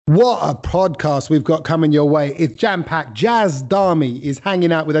What a podcast we've got coming your way. It's jam-packed. Jazz Dami is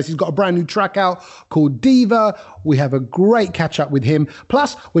hanging out with us. He's got a brand new track out called Diva. We have a great catch-up with him.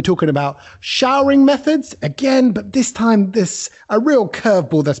 Plus, we're talking about showering methods again, but this time there's a real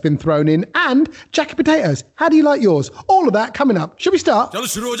curveball that's been thrown in. And jacket potatoes. How do you like yours? All of that coming up. Should we start? 1,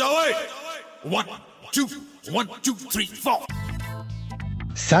 2, 1, 2, 3, 4.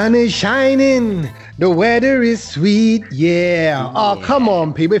 Sun is shining, the weather is sweet, yeah. Oh, come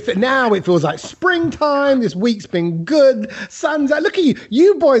on, people. Now it feels like springtime. This week's been good. Sun's out. Look at you.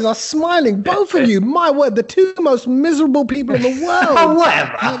 You boys are smiling, both of you. My word, the two most miserable people in the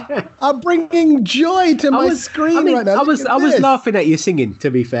world are bringing joy to my screen right now. I was laughing at you singing,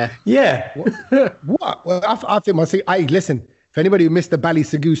 to be fair. Yeah. What? Well, I think my singing. Hey, listen, if anybody who missed the Bally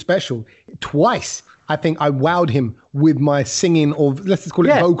Sagoo special, twice, I think I wowed him with my singing, or let's just call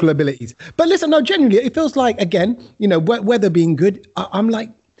it vocal abilities. But listen, no, genuinely, it feels like, again, you know, weather being good, I'm like,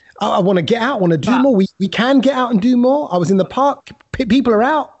 I want to get out, I want to do more. We can get out and do more. I was in the park, people are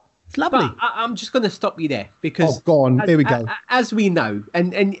out. It's lovely. But I'm just going to stop you there because... Oh, go on, here we go. As we know,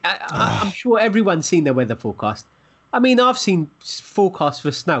 and I'm sure everyone's seen the weather forecast. I mean, I've seen forecasts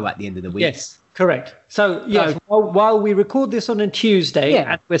for snow at the end of the week. Yes. Correct. So, yes, while we record this on a Tuesday,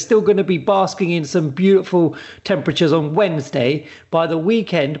 and we're still going to be basking in some beautiful temperatures on Wednesday, by the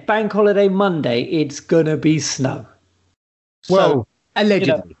weekend, Bank Holiday Monday, it's going to be snow. Well,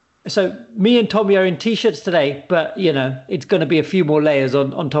 allegedly. So me and Tommy are in T-shirts today, but, you know, it's going to be a few more layers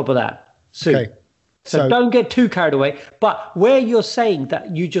on top of that soon. Okay. So don't get too carried away. But where you're saying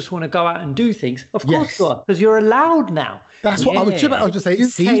that you just want to go out and do things, of course you are, because you're allowed now. That's what I was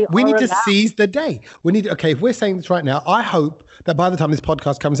just saying. We need to seize the day. If we're saying this right now, I hope that by the time this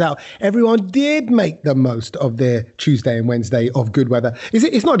podcast comes out, everyone did make the most of their Tuesday and Wednesday of good weather.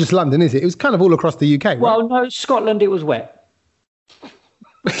 It's not just London, is it? It was kind of all across the UK, right? Well, no, Scotland, it was wet.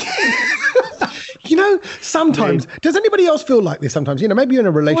 You know, sometimes, does anybody else feel like this sometimes? You know, maybe you're in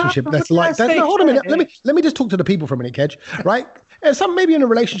a relationship that's like that. No, hold on a minute. Let me just talk to the people for a minute, Kedge, right? And maybe in a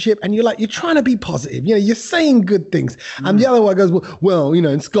relationship and you're trying to be positive. You know, you're saying good things. And the other one goes, well, you know,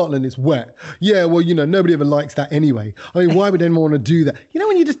 in Scotland, it's wet. Yeah, well, you know, nobody ever likes that anyway. I mean, why would anyone want to do that? You know,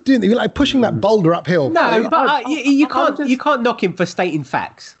 when you're just doing that, you're like pushing that boulder uphill. No, but you can't knock him for stating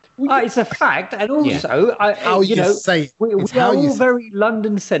facts. It's a fact, and also, we are all very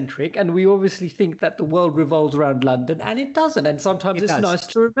London-centric, and we obviously think that the world revolves around London, and it doesn't. And sometimes it's nice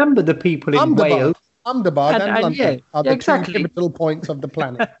to remember the people in Wales. Ahmedabad and London are the two pivotal points of the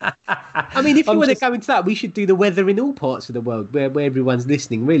planet. I mean, if you want to go into that, we should do the weather in all parts of the world where everyone's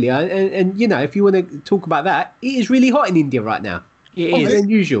listening, really. And you know, if you want to talk about that, it is really hot in India right now. It is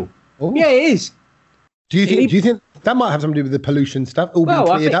unusual. Oh. Yeah, it is. Do you think that might have something to do with the pollution stuff? All being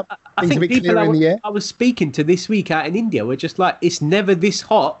cleared up, things a bit clearer in the air. I was speaking to this week out in India, we're just like, it's never this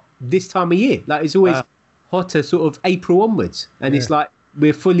hot this time of year. Like, it's always hotter sort of April onwards, and it's like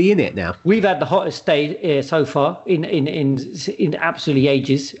we're fully in it now. We've had the hottest day so far in absolutely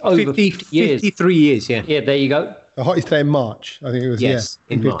ages, over 50 years. 53 years, yeah. Yeah, there you go. The hottest day in March, I think it was. Yes,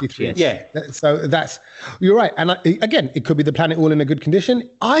 in 53. March, yes. Yeah. So you're right. And again, it could be the planet all in a good condition.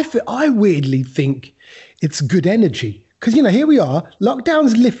 I weirdly think it's good energy. Because, you know, here we are,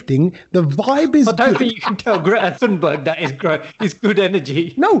 lockdown's lifting, the vibe is good. I don't think you can tell Greta Thunberg that is good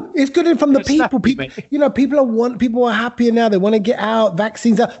energy. No, it's good from the people. People are happier now. They want to get out,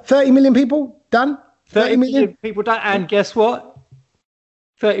 vaccines out. 30 million people done? 30 million people done. And guess what?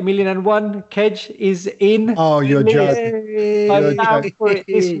 30 million and one, Kedge, is in. Oh, you're joking. I'm out for it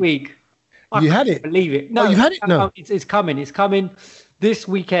this week. You had it? Believe it. No, you had it? No. It's coming. It's coming this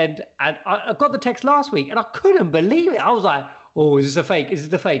weekend. And I got the text last week and I couldn't believe it. I was like, oh, is this a fake? Is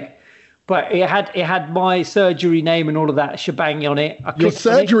this a fake? But it had my surgery name and all of that shebang on it. Your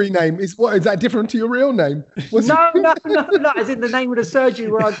surgery name is what? Is that different to your real name? No. It's in the name of the surgery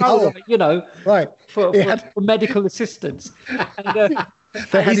where I go, you know, right for medical assistance. And,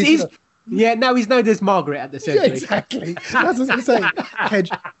 now he's known as Margaret at the surgery. Yeah, exactly. That's what I was going to say. Kedge,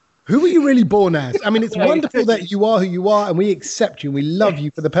 who were you really born as? I mean, it's wonderful that you are who you are, and we accept you, and we love you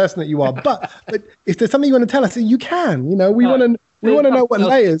for the person that you are. But if there's something you want to tell us, you can. You know, we want to know what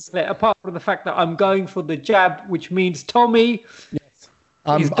layers. Apart from the fact that I'm going for the jab, which means Tommy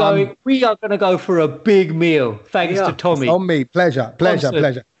is going. We are going to go for a big meal, thanks to Tommy. On me, pleasure.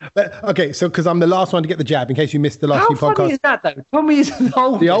 But okay, so because I'm the last one to get the jab, in case you missed the last few podcasts. How funny is that, though? Tommy is the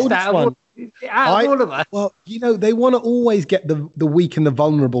oldest one. Out of all of us. Well, you know, they want to always get the weak and the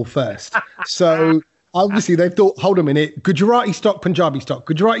vulnerable first. So obviously they've thought, hold a minute, Gujarati stock, Punjabi stock,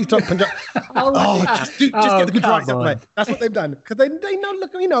 Gujarati stock, Punjabi. just get the Gujarati stock away. That's what they've done because they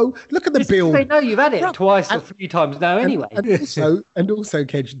know. Look at the bill. They know you've had it twice or 3 times now anyway. And also,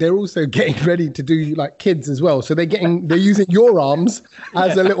 Kedge, they're also getting ready to do like kids as well. So they're using your arms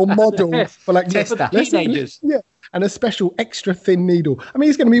as a little model for like teenagers. Yeah. And a special extra thin needle. I mean,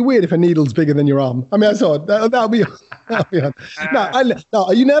 it's going to be weird if a needle's bigger than your arm. I mean, that's odd. That'll be odd. No,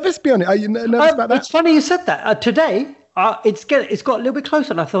 are you nervous? Be honest. Are you nervous about that? It's funny you said that. Today, it's got a little bit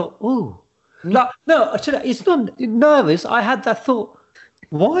closer, and I thought, today it's not nervous. I had that thought.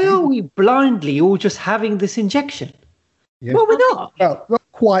 Why are we blindly all just having this injection? Yeah. Well, we're not. Well, not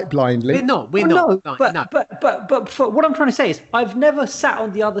quite blindly. We're not. But for what I'm trying to say is, I've never sat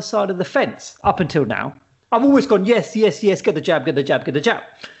on the other side of the fence up until now. I've always gone, yes, get the jab.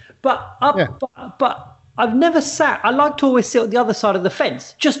 But I've never sat. I like to always sit on the other side of the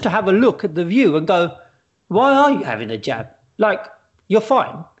fence just to have a look at the view and go, why are you having a jab? Like, you're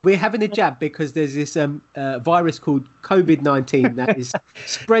fine. We're having a jab because there's this virus called COVID-19 that is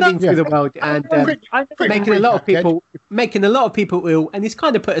spreading through the world and making a lot of people ill, and it's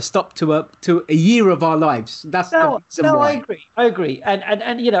kind of put a stop to a year of our lives. That's I agree, and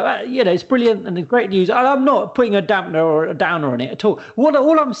it's brilliant and it's great news. I'm not putting a dampener or a downer on it at all.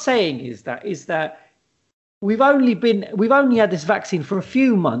 All I'm saying is that we've only had this vaccine for a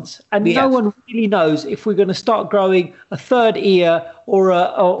few months, and no one really knows if we're going to start growing a third ear or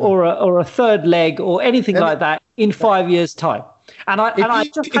a third leg or anything like that in 5 years' time. And I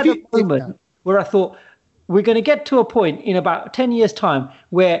just had a moment where I thought we're going to get to a point in about 10 years' time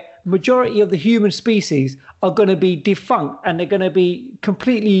where majority of the human species are going to be defunct and they're going to be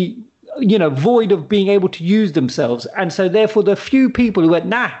completely void of being able to use themselves. And so therefore the few people who went,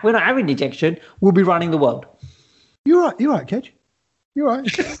 nah, we're not having an injection, will be running the world. You're right, Kedge. You're right.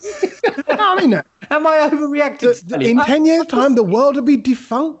 I mean that. Am I overreacting? In 10 years' time, the world will be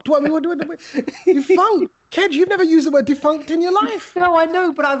defunct. What defunct? Kedge, you've never used the word defunct in your life. No, I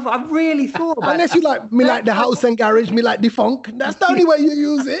know, but I've really thought about Unless you like me like the house and garage, me like defunct. That's the only way you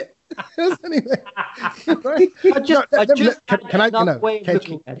use it. Anyway.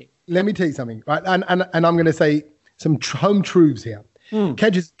 Kedge, let me tell you something, right? And I'm going to say some home truths here.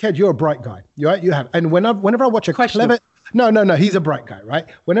 Kedge, you're a bright guy. You have. And whenever I watch a clever... No, he's a bright guy, right?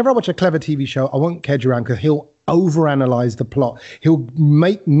 Whenever I watch a clever TV show, I want Kedge around because he'll overanalyze the plot. He'll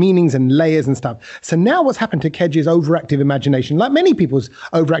make meanings and layers and stuff. So now what's happened to Kedge's overactive imagination, like many people's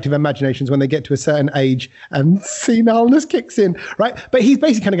overactive imaginations when they get to a certain age and senileness kicks in, right? But he's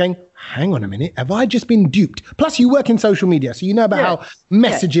basically kind of going, hang on a minute, have I just been duped? Plus you work in social media, so you know about how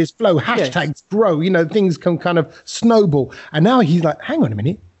messages flow, hashtags grow, things can kind of snowball. And now he's like, hang on a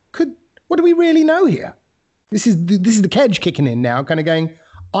minute, what do we really know here? This is the Kedge kicking in now, kind of going,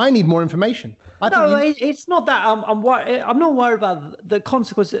 I need more information. It's not that I'm not worried about the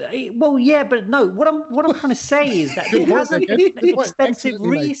consequences. Well, yeah, but no. What I'm trying to say is that there hasn't been extensive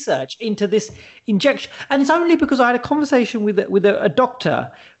research into this injection, and it's only because I had a conversation with a doctor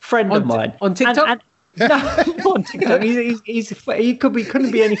friend of mine on TikTok. No, not on TikTok. He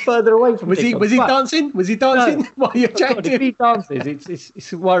couldn't be any further away from TikTok. Was he dancing? Was he dancing while you're chatting? If he dances,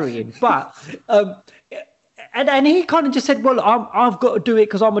 it's worrying. But And he kind of just said, well, I've got to do it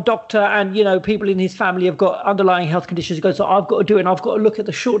because I'm a doctor and, people in his family have got underlying health conditions. He goes, so I've got to do it and I've got to look at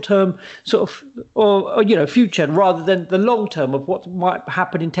the short term sort of, or future rather than the long term of what might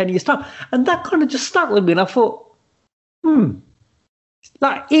happen in 10 years' time. And that kind of just stuck with me. And I thought,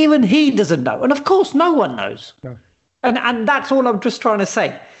 like even he doesn't know. And of course, no one knows. No. And that's all I'm just trying to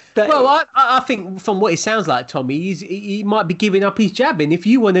say. Well, I think from what it sounds like, Tommy, he might be giving up his jab, and if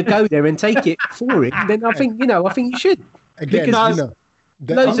you want to go there and take it for him, then I think you should. Again, because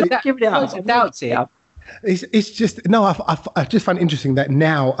loads of doubts here. It's just I just find it interesting that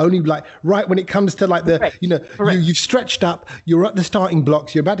now only like right when it comes to like the you've stretched up, you're at the starting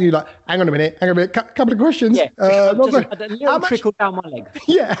blocks, you're about to do like hang on a minute, couple of questions. Yeah, a little trickle down my leg.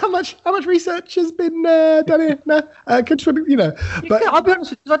 Yeah, how much research has been done here? No, but I'll be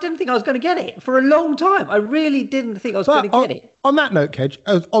honest with you, I didn't think I was going to get it for a long time. I really didn't think I was going to get it. On that note, Kedge,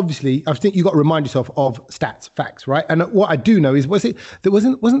 obviously, I think you've got to remind yourself of facts, right? And what I do know is, wasn't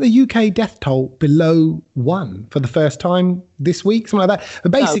the UK death toll below 1 for the first time this week, something like that?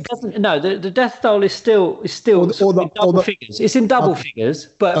 But basically, the death toll is still double figures. It's in double figures,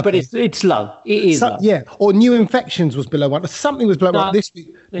 but it's low. It is low. Yeah, or new infections was below 1. Something was below 1 this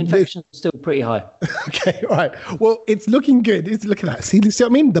week. The infections are still pretty high. Okay, all right. Well, it's looking good. Look at that. See what I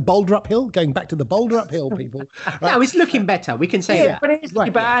mean? The boulder uphill, going back to the boulder uphill, people. Right? No, it's looking better. We can say that. But it is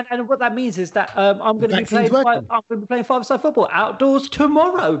right, and what that means is that I'm going to be playing five-a-side football outdoors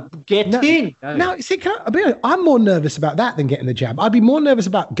tomorrow. Get in. Now, see, I'm more nervous about that than getting the jab. I'd be more nervous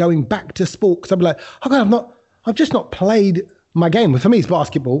about going back to sport because I'd be like, oh God, I've just not played my game. For me, it's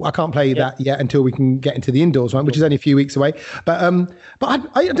basketball. I can't play that yet until we can get into the indoors one, which is only a few weeks away. But I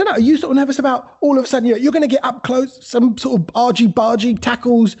don't know. Are you sort of nervous about all of a sudden you're going to get up close, some sort of argy-bargy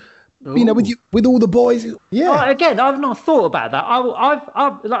tackles? Ooh. With all the boys. Yeah. Again, I've not thought about that. I've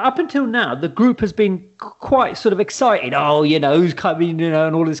like up until now, the group has been quite sort of excited. Oh, who's coming,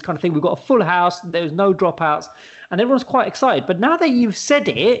 and all this kind of thing. We've got a full house. There's no dropouts, and everyone's quite excited. But now that you've said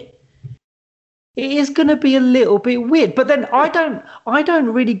it, it is going to be a little bit weird. But then I don't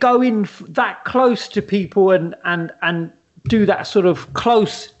really go in that close to people and do that sort of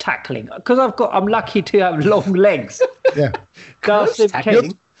close tackling because I'm lucky to have long legs. Yeah. Close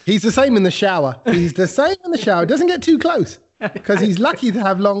tackling. He's the same in the shower. Doesn't get too close because he's lucky to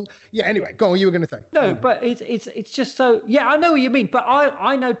have long. Yeah. Anyway, go on. You were going to say. No, but it's just so. Yeah, I know what you mean. But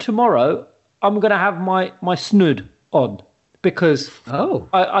I know tomorrow I'm going to have my snood on because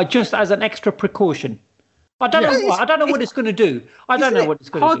I just as an extra precaution. I don't know what. I don't know what it's going to do. I don't know what it's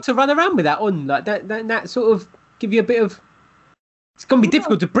going to do. Hard to run around with that on like that sort of give you a bit of. It's going to be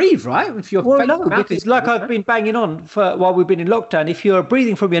difficult to breathe, right? If you're because like I've been banging on for while we've been in lockdown. If you're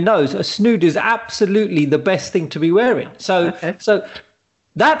breathing from your nose, a snood is absolutely the best thing to be wearing. So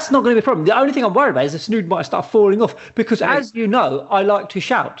that's not going to be a problem. The only thing I'm worried about is the snood might start falling off because, as you know, I like to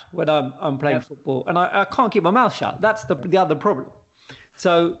shout when I'm playing football, and I can't keep my mouth shut. That's the other problem.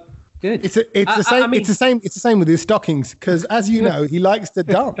 So. Good. It's the same with his stockings because, as you know, he likes to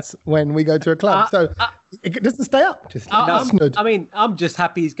dance when we go to a club. So it doesn't stay up. Snood. I'm just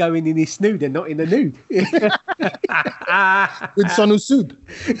happy he's going in his snood and not in the nude. With Sonu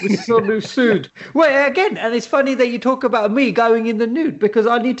Sood. Well, again, and it's funny that you talk about me going in the nude because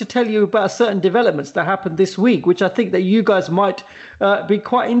I need to tell you about certain developments that happened this week, which I think that you guys might be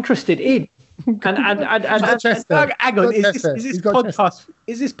quite interested in. And hang on, is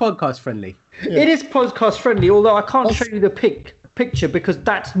this podcast friendly? Yeah. It is podcast friendly, although I can't show you the picture because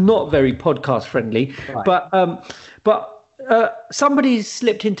that's not very podcast friendly. Right. But somebody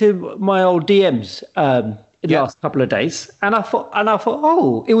slipped into my old DMs in the last couple of days, and I thought,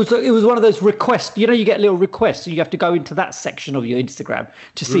 oh, it was one of those requests. You get little requests, and you have to go into that section of your Instagram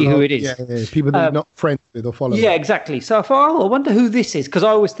to see who it is. Yeah, people that you're not friends with or follow. Yeah, exactly. So I thought, I wonder who this is, because I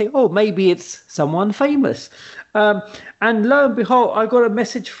always think, maybe it's someone famous. And lo and behold, I got a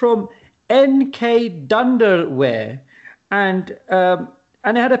message from NK Dunderwear, and it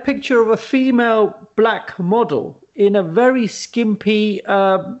had a picture of a female black model in a very skimpy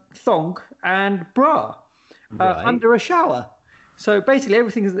thong and bra. Under a shower. So basically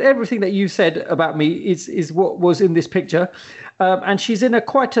everything that you said about me is what was in this picture. And she's in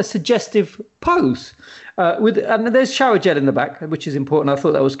quite a suggestive pose and there's shower gel in the back, which is important. I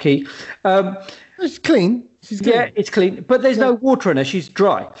thought that was key. It's clean. She's clean. Yeah, it's clean, but there's no water in her. She's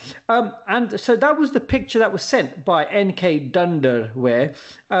dry. And so that was the picture that was sent by NK Dunderwear.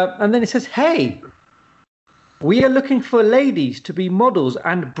 And then it says, hey, we are looking for ladies to be models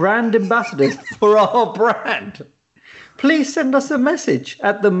and brand ambassadors for our brand. Please send us a message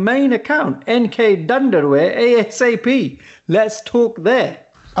at the main account, NK Dunderwear ASAP. Let's talk there.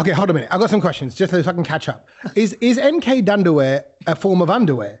 Okay, hold a minute. I've got some questions just so I can catch up. Is NK Dunderwear a form of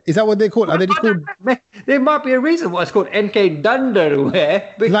underwear? Is that what they call it? Are they just called? There might be a reason why it's called NK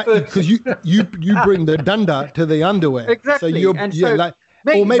Dunderwear. Because you bring the dunder to the underwear. Exactly.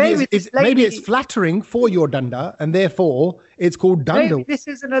 So maybe it's flattering for your dunder, and therefore it's called dunder. Maybe this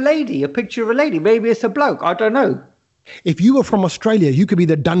isn't a lady, a picture of a lady. Maybe it's a bloke. I don't know. If you were from Australia, you could be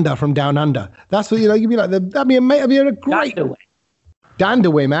the dunder from down under. That's what you'd be like. That'd be a great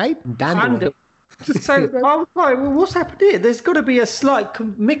Dunderwear, mate. Dunderwear. So I was like, well, what's happened here? There's got to be a slight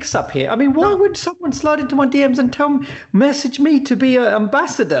mix-up here. I mean, why would someone slide into my DMs and message me to be an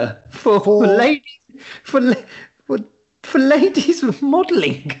ambassador for ladies for ladies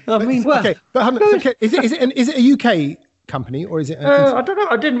modelling? I mean, okay, but is it a UK company or is it? I don't know.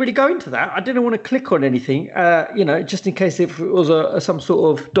 I didn't really go into that. I didn't want to click on anything, just in case if it was some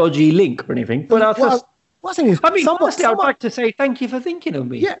sort of dodgy link or anything. But I thought. Honestly, I'd like to say thank you for thinking of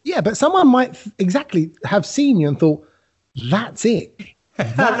me. Yeah, but someone might have seen you and thought, that's it.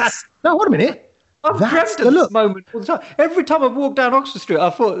 No, wait a minute. I've dreamt of this moment all the time. Every time I walk down Oxford Street,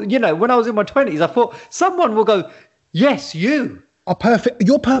 I thought, when I was in my 20s, I thought someone will go, yes, you. Are perfect.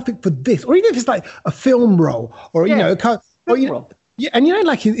 You're perfect for this. Or even if it's like a film role or, Yeah, and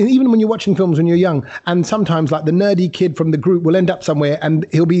like even when you're watching films when you're young, and sometimes like the nerdy kid from the group will end up somewhere, and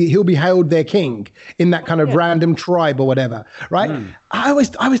he'll be hailed their king in that kind of random tribe or whatever, right? I always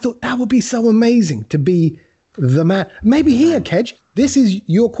thought that would be so amazing to be the man. Maybe here, Kedge, this is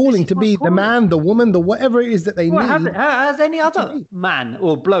your calling to be the man, the woman, the whatever it is that they need. Has any other man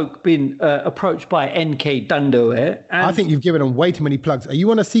or bloke been approached by NK Dunderwear? I think you've given them way too many plugs. Are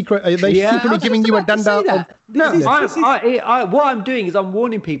you on a secret? Are they secretly giving you a dunder? What I'm doing is I'm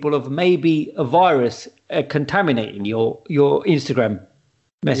warning people of maybe a virus contaminating your Instagram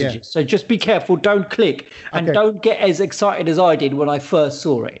messages. Yeah. So just be careful. Don't click and don't get as excited as I did when I first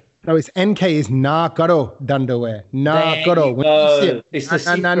saw it. No, it's NK is na karo dunderwear. Na karo. It's the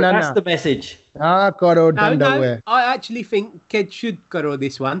secret. That's the message. Na karo dunderwear. No, I actually think Ked should karo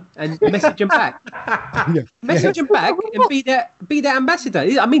this one and message him back. Message him back and be their ambassador.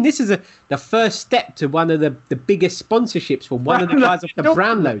 I mean, this is the first step to one of the biggest sponsorships for one of the guys off the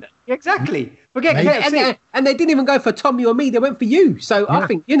Brownloader. Exactly. And they didn't even go for Tommy or me. They went for you. So I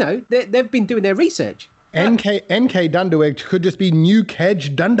think, they've been doing their research. NK Dunderwear could just be new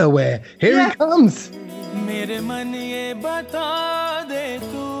Kedge Dunderwear. Here he comes. मेरे मन ये बता दे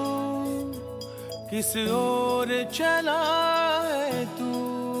तू किस ओर चला है तू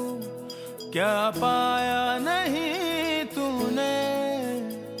क्या पाया नहीं तूने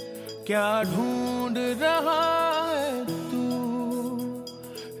क्या ढूंढ रहा है तू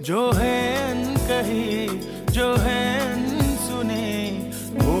जो है अनकही जो है अनसुनी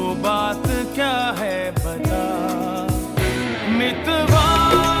वो बात क्या है बता मितवा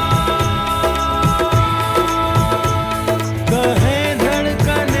कहे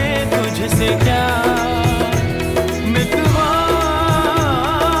धड़कने तुझसे क्या मितवा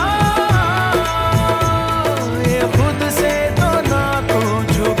ये खुद से तो ना तो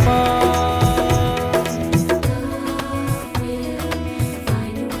छुपा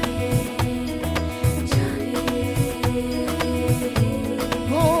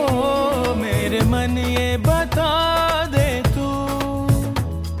मन ये बता दे तू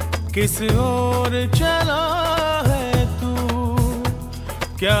किस ओर चला है तू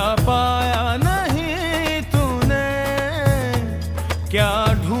क्या पाया नहीं तूने क्या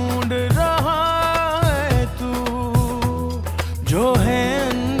ढूंढ रहा है तू जो है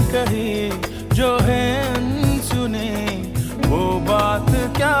अनकही जो है अनसुनी वो बात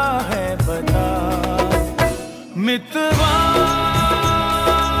क्या है बता मितवा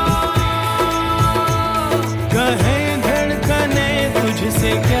कहे धड़कने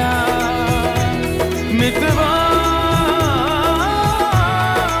तुझसे क्या मितवा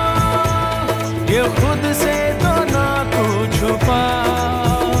ये खुद से तो ना तू छुपा.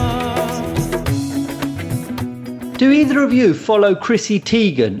 Do either of you follow Chrissy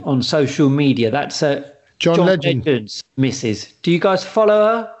Teigen on social media? That's John Legend's missus. Do you guys follow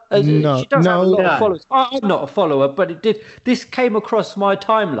her? No, she does have a lot of followers. I'm not a follower, but it did. This came across my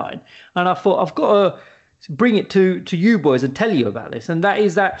timeline, and I thought I've got to bring it to you boys and tell you about this. And that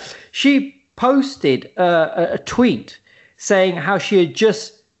is that she posted a tweet saying how she had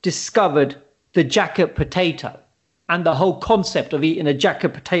just discovered the jacket potato and the whole concept of eating a jacket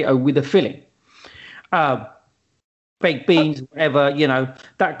potato with a filling. Baked beans, whatever,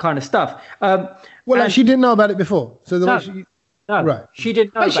 that kind of stuff. She didn't know about it before. So right. She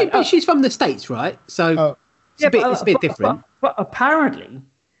didn't know about it. But she's from the States, right? So it's a bit different. But apparently,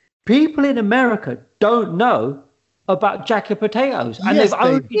 people in America don't know about jacket potatoes, and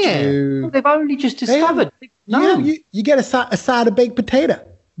they've only just discovered. You get a side of baked potato.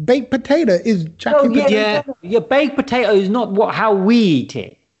 Baked potato is jacket potato. Yeah, baked potato is not how we eat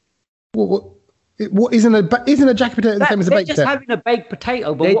it. What isn't a jacket potato the same as a baked potato? They're just having a baked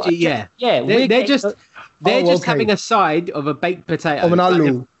potato, but they're just having a side of a baked potato. Of an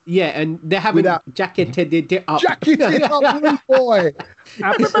aloo. And they're having jacketed it up. Jacketed up, boy.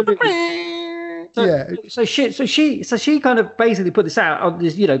 Absolutely. So she kind of basically put this out on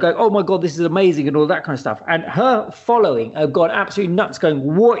this, going, oh my God, this is amazing and all that kind of stuff. And her following have gone absolutely nuts, going,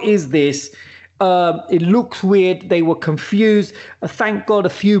 what is this? It looks weird. They were confused. Thank God a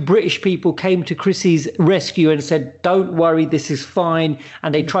few British people came to Chrissy's rescue and said, don't worry, this is fine.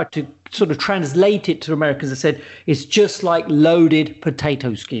 And they tried to sort of translate it to Americans and said, it's just like loaded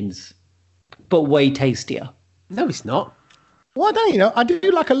potato skins, but way tastier. No, it's not. Well, I do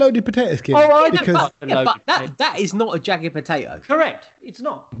like a loaded potato skin. But that is not a jagged potato. Correct. It's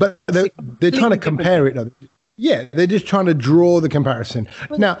not. But they're trying to compare it, though. Yeah, they're just trying to draw the comparison.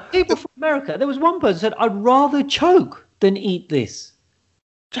 But now, people from America, there was one person who said, I'd rather choke than eat this.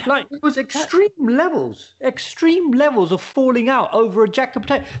 Like, it was extreme levels of falling out over a jacket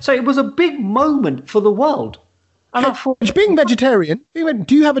potato. So it was a big moment for the world. And I thought, being vegetarian, do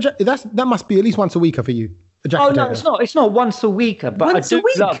you have that must be at least once a week for you? No, it's not once a week, but once I do a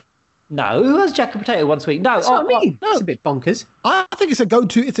week? love. No, who has jacket potato once a week? No, That's what I mean. no. It's a bit bonkers. I think it's a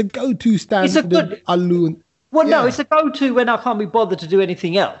go-to. It's a go-to standard. It's a good aloo. Well, no, it's a go-to when I can't be bothered to do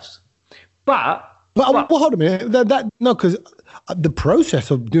anything else. But hold a minute. Because the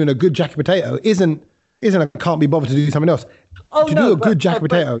process of doing a good jacket potato isn't I can't be bothered to do something else. Do a good jacket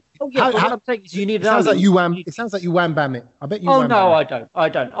potato. What I'm saying is you need. It sounds like you wham bam it. I bet you. Oh no, I don't.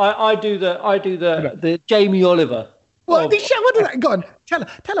 I do the Jamie Oliver. What does that? Go on, tell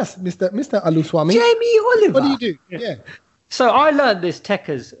us, Mr. Aluswami. Jamie Oliver. What do you do? Yeah. So I learned this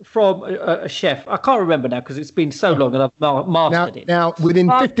Tekkers from a chef. I can't remember now because it's been so long and I've mastered it. Now, within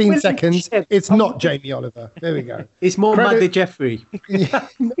 15 seconds, it's not Jamie Oliver. There we go. It's more Mother Jeffrey.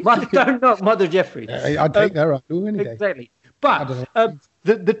 Not Mother Jeffrey. I'd take that right any day. Exactly. But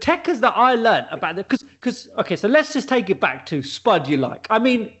the Tekkers that I learned about because so let's just take it back to Spud You Like. I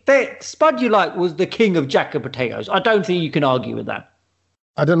mean, Spud You Like was the king of jacket potatoes. I don't think you can argue with that.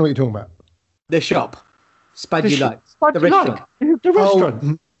 I don't know what you're talking about. The shop. Spud You Like. The restaurant. The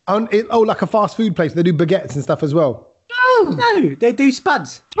restaurant. Like a fast food place. They do baguettes and stuff as well. No, they do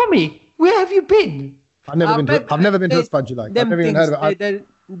spuds. Tommy, where have you been? I've never been to a Spud You Like. I've never even heard of it.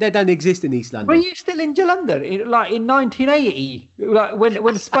 They don't exist in East London. Were you still in Jalandhar in 1980? Like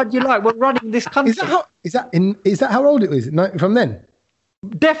when Spud You Like were running this country? Is that how old it was from then?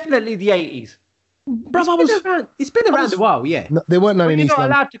 Definitely the 80s. It's been around a while, yeah. No, there weren't none in East London. You're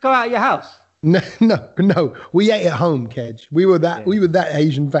not allowed to go out of your house. No. We ate at home, Kedge. We were that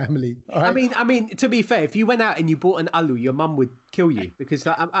Asian family. Right? I mean, to be fair, if you went out and you bought an aloo, your mum would kill you because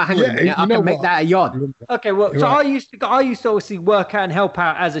hang on a minute, I can make that a yard. Okay, well, so I used to obviously work out and help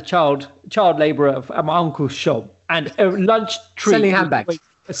out as a child labourer at my uncle's shop, and a lunch treat selling handbags.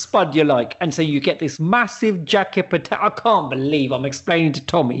 A Spud You Like, and so you get this massive jacket potato. I can't believe I'm explaining to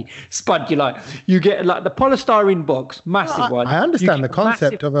Tommy Spud You Like. You get like the polystyrene box, massive one. I understand the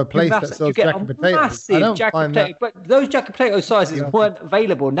concept of a place that sells jacket potatoes. I don't find that. But those jacket potato sizes weren't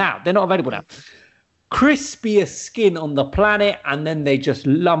available now. They're not available now. Crispiest skin on the planet, and then they just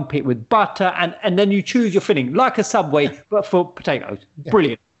lump it with butter, and then you choose your filling like a Subway, but for potatoes.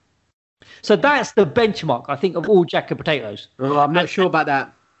 Brilliant. So that's the benchmark, I think, of all jacket potatoes. Oh, I'm not sure about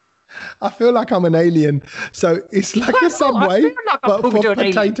that. I feel like I'm an alien. So it's like a Subway, but for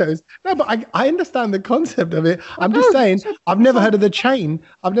potatoes. No, but I understand the concept of it. I'm just saying, I've never heard of the chain.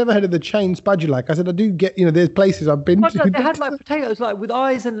 I've never heard of the chain Spud You Like. I said, I do get, there's places I've been to. They had like potatoes like with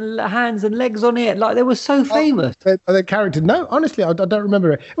eyes and hands and legs on it. Like they were so famous. Their character. No, honestly, I don't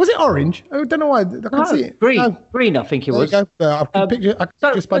remember it. Was it orange? I don't know why. I can't see it. Green, I think it was. I can picture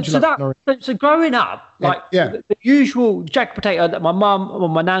Spud You Like. So growing up, the usual jacket potato that my mum or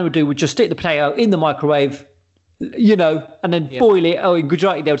my nan would do would just stick the potato in the microwave, and then boil it. Oh, in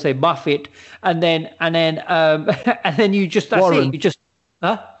Gujarati they would say buff it, and then you just Warren. it. You just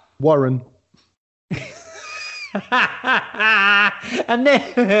Warren. And then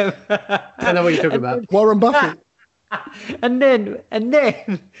I know what you're talking about. Warren Buffett. And then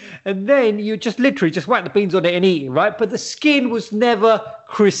you just literally just whack the beans on it and eat it, right? But the skin was never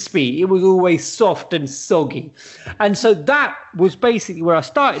crispy. It was always soft and soggy. And so that was basically where I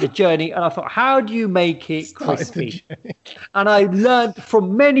started the journey. And I thought, how do you make it crispy? And I learned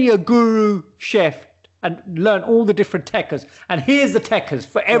from many a guru chef and learned all the different Tekkers. And here's the Tekkers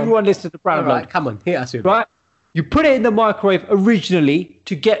for everyone listening to Brown Load. Right, come on, hit us with right? You put it in the microwave originally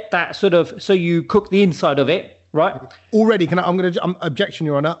to get that so you cook the inside of it. Right. Already, I'm objection,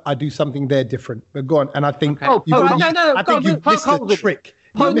 Your Honour. I do something there different. But go on, and I think you've missed the trick.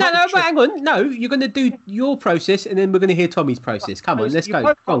 Hang on. No, you're going to do your process, and then we're going to hear Tommy's process. Come on, let's go.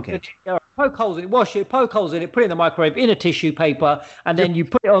 Go on, Kedge. Poke holes in it, wash it, poke holes in it, put it in the microwave in a tissue paper, and then you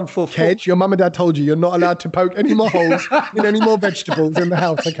put it on for. Kedge, your mum and dad told you're not allowed to poke any more holes in any more vegetables in the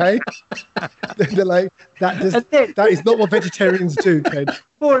house. Okay. They're like that is not what vegetarians do, Kedge.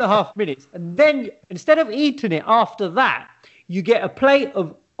 4.5 minutes, and then instead of eating it after that, you get a plate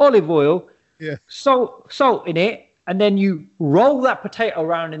of olive oil, salt in it, and then you roll that potato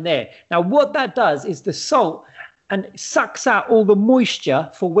around in there. Now, what that does is the salt and it sucks out all the moisture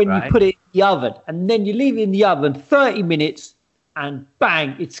for when you put it in the oven, and then you leave it in the oven 30 minutes, and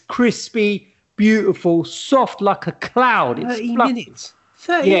bang, it's crispy, beautiful, soft like a cloud. It's 30 minutes.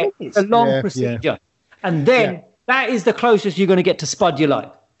 30 minutes. It's a long procedure, and then. That is the closest you're going to get to Spud You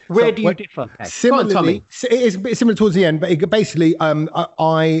Like. Where do you differ? Okay. Similarly, it's similar towards the end, but basically,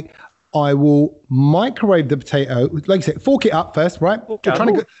 I will microwave the potato. Like you said, fork it up first, right?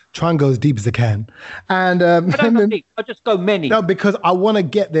 Try and go as deep as I can, and I just go many. No, because I want to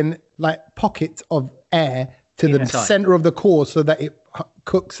get then like pockets of air to the center of the core so that it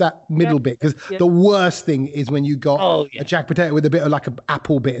cooks that middle bit. Because the worst thing is when you got a jack potato with a bit of like an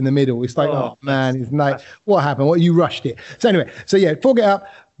apple bit in the middle. It's like, oh man, it's like, what happened? What, you rushed it. So anyway, fork it up,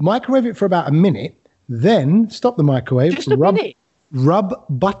 microwave it for about a minute, then stop the microwave. Just a minute. Rub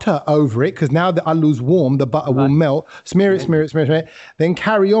butter over it, because now the alu's warm, the butter will melt. Smear it. Then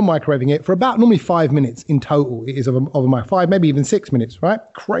carry on microwaving it for about normally 5 minutes in total. It is of my 5, maybe even 6 minutes, right?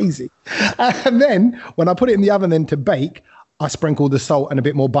 Crazy. And then when I put it in the oven then to bake, I sprinkle the salt and a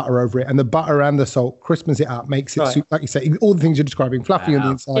bit more butter over it. And the butter and the salt crispens it up, makes it, soup, like you say, all the things you're describing, fluffy on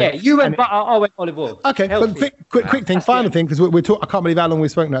the inside. Yeah, you went butter, I went olive oil. Okay, but quick thing, final thing, because we're talking, I can't believe how long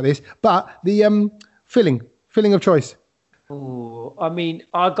we've spoken about this, but the filling of choice. Oh, I mean,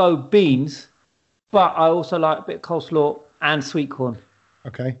 I go beans, but I also like a bit of coleslaw and sweet corn.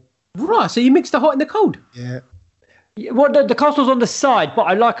 Okay. Right, so you mix the hot and the cold? Yeah. Well, the coleslaw's on the side, but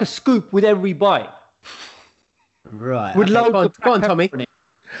I like a scoop with every bite. Right. With loads of go on, Tommy.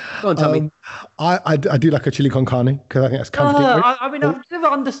 Go on, Tommy. I do like a chili con carne, because I think that's comforting. I mean, I've never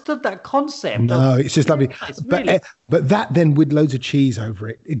understood that concept. No, it's just lovely. But that then with loads of cheese over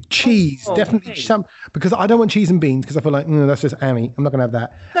it. Definitely some, because I don't want cheese and beans, because I feel like that's just ammy. I'm not going to have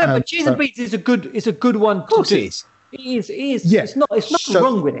that. No, but cheese and beans is a good one. Of course it is. It is. Yeah. It's nothing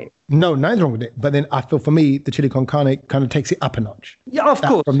wrong with it. No, nothing's wrong with it. But then I feel for me, the chili con carne kind of takes it up a notch. Yeah, of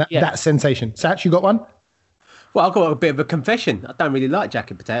course. From that sensation. Satch, you got one? Well, I've got a bit of a confession. I don't really like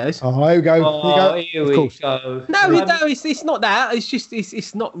jacket potatoes. Oh, here we go. Here we go. No, it's not that. It's just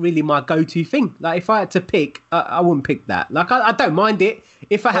it's not really my go-to thing. Like if I had to pick, I wouldn't pick that. Like I don't mind it.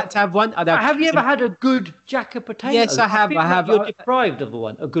 If I had to have one, I'd have. Have you ever had a good jacket potato? Yes, I have. I have. You're deprived of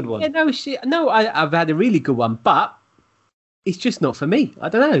a good one. Yeah, no, I've had a really good one, but it's just not for me. I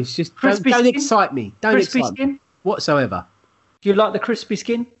don't know. It's just don't excite me. Don't crispy excite skin me whatsoever. Do you like the crispy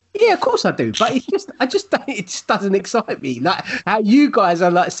skin? Yeah, of course I do, but it just doesn't excite me. Like how you guys are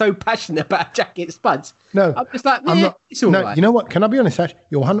like so passionate about jacket spuds. No, I'm just like, it's all right. You know what? Can I be honest, Sash?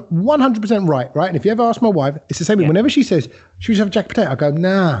 You're 100% right. And if you ever ask my wife, it's the same thing. Whenever she says she should have a jacket potato, I go,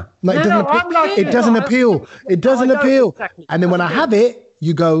 nah. Like, it doesn't appeal. It doesn't appeal. Exactly. And then when I have it,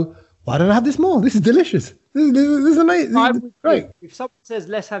 you go, why don't I have this more? This is delicious. This is amazing. This is great. If someone says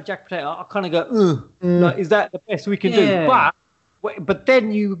let's have jacket potato, I kind of go, like, is that the best we can do? But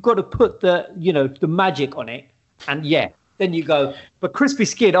then you've got to put the magic on it, and then you go. But crispy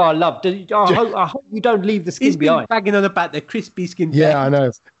skin, I love. I hope you don't leave the skin behind. He's been bagging on about the crispy skin. Yeah, I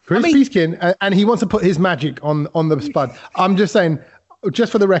know. Crispy skin, and he wants to put his magic on the spud. I'm just saying,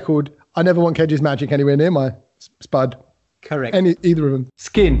 just for the record, I never want Kedge's magic anywhere near my spud. Correct. Either of them.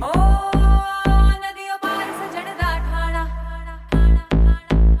 Skin.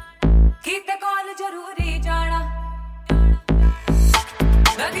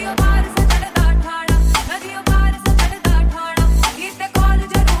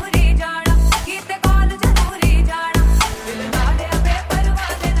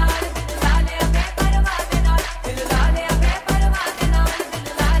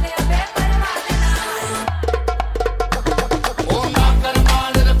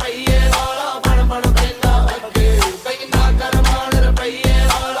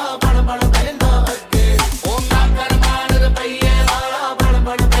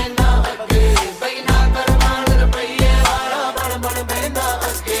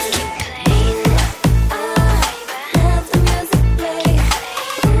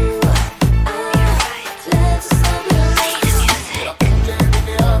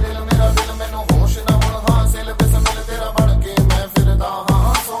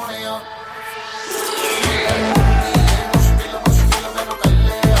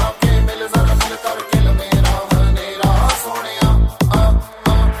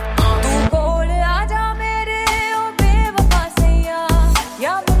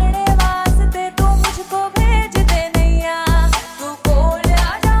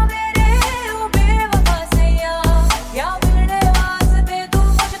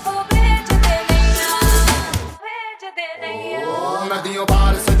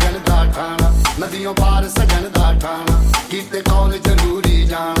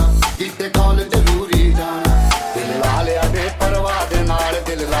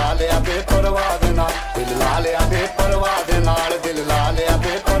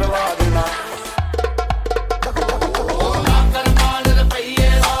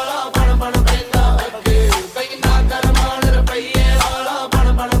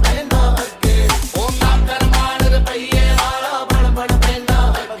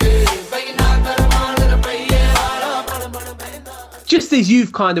 Just as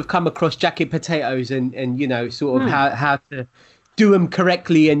you've kind of come across jacket potatoes and sort of how to do them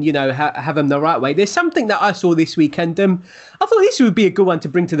correctly and, you know, have them the right way. There's something that I saw this weekend. I thought this would be a good one to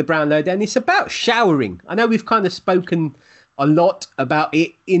bring to the Brown Loader, and it's about showering. I know we've kind of spoken a lot about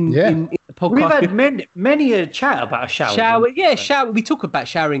it in the podcast. We've had many a chat about showering. Shower. We talk about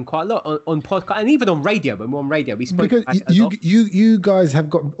showering quite a lot on podcast and even on radio. When we're on radio, we spoke because about it a lot. You guys have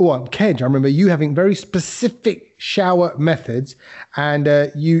got Kedge. I remember you having very specific shower methods, and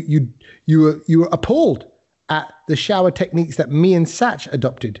you were appalled at the shower techniques that me and Satch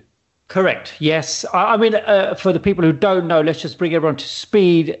adopted. Correct. Yes. I mean, for the people who don't know, let's just bring everyone to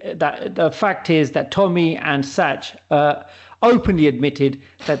speed. That the fact is that Tommy and Satch openly admitted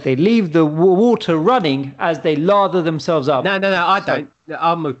that they leave the water running as they lather themselves up. No, I don't.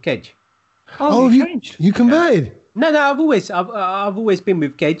 I'm with Kedge. Oh, you converted? No, I've always been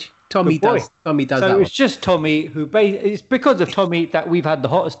with Kedge. Tommy does. Tommy does. So it's just Tommy who. It's because of Tommy that we've had the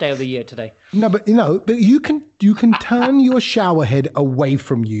hottest day of the year today. No, but you can turn your shower head away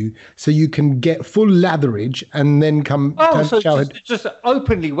from you so you can get full latherage and then come. Oh, so just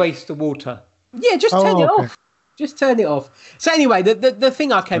openly waste the water. Yeah, just turn it off. Just turn it off. So anyway, the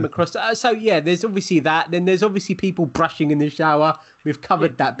thing I came across. There's obviously that. Then there's obviously people brushing in the shower. We've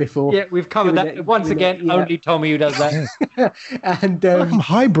covered that before. Yeah, we've covered that. Once again, only Tommy who does that. And I'm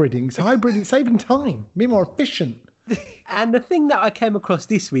hybriding, saving time, be more efficient. And the thing that I came across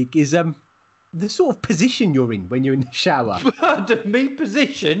this week is the sort of position you're in when you're in the shower. The me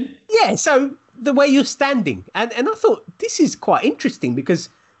position? Yeah, so the way you're standing. And I thought this is quite interesting because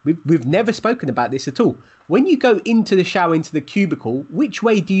we've never spoken about this at all. When you go into the shower, into the cubicle, which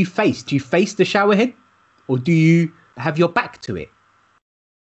way do you face? Do you face the shower head or do you have your back to it?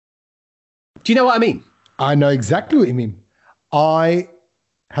 Do you know what I mean? I know exactly what you mean. I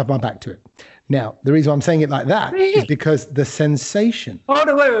have my back to it. Now, the reason I'm saying it like that is because the sensation. Oh,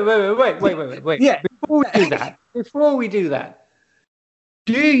 no, wait. Yeah. Before we do that,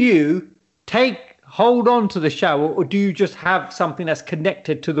 do you hold on to the shower, or do you just have something that's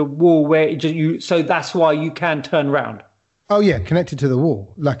connected to the wall so that's why you can turn around? Oh yeah, connected to the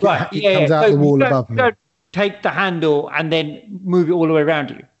wall, like it comes out the wall above me. Don't take the handle and then move it all the way around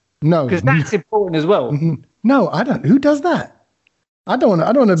you. No, because that's important as well. No, I don't. Who does that? I don't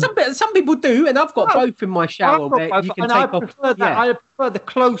want to. Some people do, and I've got both in my shower. I prefer that. I prefer the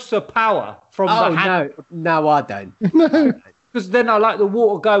closer power from the handle. No, I don't. No, because then I like the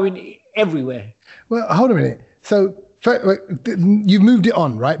water going everywhere. Well, hold a minute. So you've moved it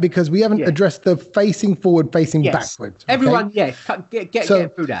on, right? Because we haven't addressed the facing forward, facing backwards. Okay? Everyone, get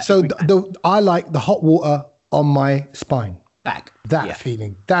through that. So I like the hot water on my spine. Back. That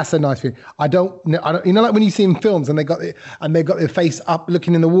feeling. That's a nice feeling. I don't. You know, like when you see in films and they've got their face up,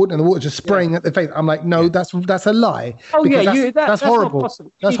 looking in the water, and the water just spraying at their face. I'm like, no, that's a lie. Oh yeah, that's horrible.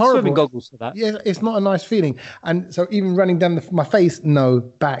 That's horrible. Swimming goggles for that. Yeah, it's not a nice feeling. And so even running down my face, no.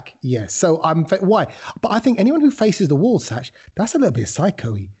 Back, yes. So why? But I think anyone who faces the wall, Satch, that's a little bit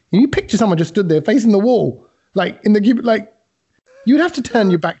psycho-y. You picture someone just stood there facing the wall, like in the like. You'd have to turn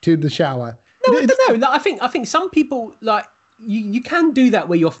your back to the shower. No, I don't know. Like, I think some people like. You can do that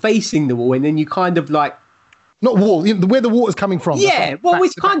where you're facing the wall and then you kind of like... Not wall, where the water's coming from. Yeah, well,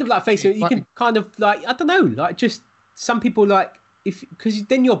 it's kind of like facing... You can kind of like, I don't know, like just some people like... Because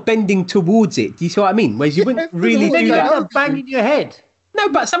then you're bending towards it. Do you see what I mean? Whereas you wouldn't really do that. You're banging your head. No,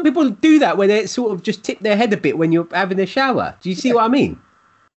 but some people do that where they sort of just tip their head a bit when you're having a shower. Do you see what I mean?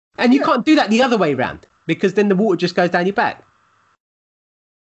 And you can't do that the other way around because then the water just goes down your back.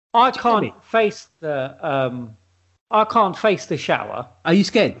 I can't face the shower. Are you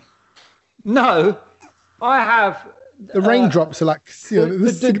scared? No, I have. The raindrops are like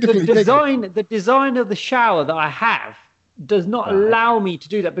the design of the shower that I have does not allow me to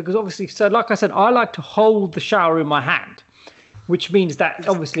do that because obviously, so like I said, I like to hold the shower in my hand, which means that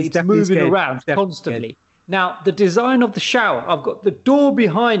obviously it's moving around constantly. Now, the design of the shower, I've got the door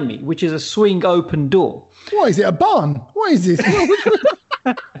behind me, which is a swing open door. What is it? A barn? What is this?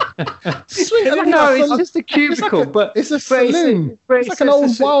 No, it's just a cubicle, but it's a saloon. It's like an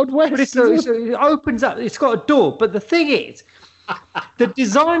old Wild West. It opens up. It's got a door, but the thing is, the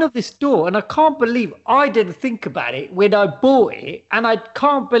design of this door, and I can't believe I didn't think about it when I bought it, and I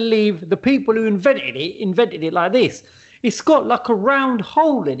can't believe the people who invented it like this. It's got like a round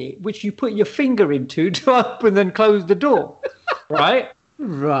hole in it, which you put your finger into to open and close the door, right?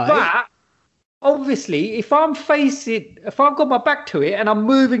 Right. But obviously, if I've got my back to it and I'm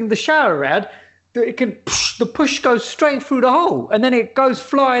moving the shower around, the push goes straight through the hole and then it goes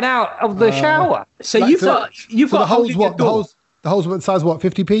flying out of the shower. So you've got the holes. What the holes? The holes what size? What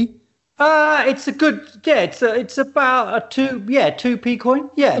 50p? It's a good, it's about a 2p coin.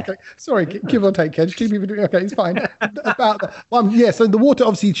 Yeah. Okay. Sorry, give or take, Kedge. Okay, it's fine. So the water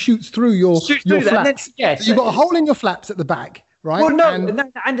obviously shoots through your flaps. So you've got a hole in your flaps at the back, right? Well, no, and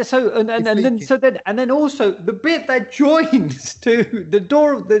then also the bit that joins to the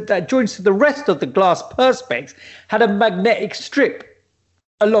door that joins to the rest of the glass perspex had a magnetic strip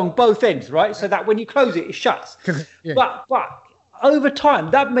along both ends, right? So that when you close it, it shuts. Yeah. But over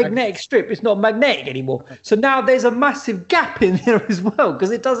time, that magnetic strip is not magnetic anymore. So now there's a massive gap in there as well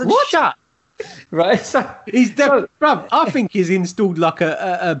because it doesn't shut. Right? So bruv, I think he's installed like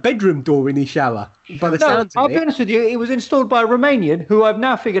a bedroom door in his shower. By the sounds of I'll be honest with you, it was installed by a Romanian who I've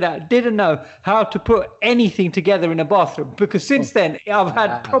now figured out didn't know how to put anything together in a bathroom because since then I've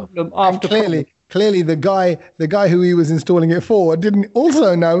had problem after problem. Clearly, the guy who he was installing it for didn't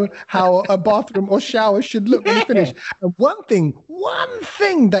also know how a bathroom or shower should look when finished. And one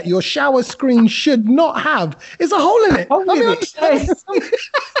thing that your shower screen should not have is a hole in it.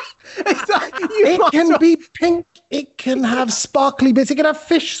 It can be pink. It can have sparkly bits. It can have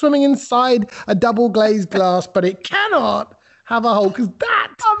fish swimming inside a double glazed glass, but it cannot have a hole because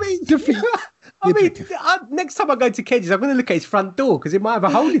defeats. Next time I go to Kedge's, I'm going to look at his front door because it might have a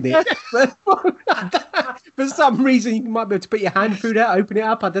hole in it. For some reason, you might be able to put your hand through that, open it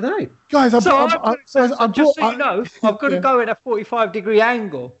up. I don't know. Guys, I've got to go at a 45-degree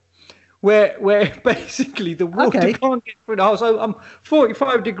angle where basically the water can't get through the hole. So I'm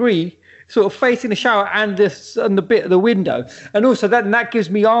 45 degree sort of facing the shower and the bit of the window. And also that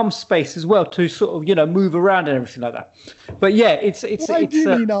gives me arm space as well to sort of, move around and everything like that. But yeah, Why do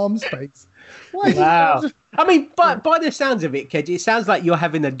you need arm space? Wow. I mean, by the sounds of it, Kedge, it sounds like you're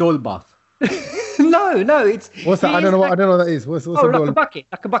having a doll bath. No, it's... What's that? I don't know what that is. What's like a bucket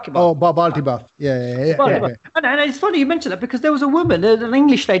bath. Oh, balti bath. Yeah. And it's funny you mentioned that because there was a woman, an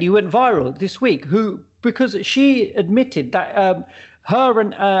English lady who went viral this week because she admitted that her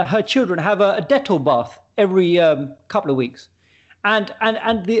and her children have a Dettol bath every couple of weeks. And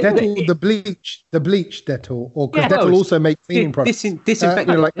the bleach Dettol, or because Dettol also make cleaning products.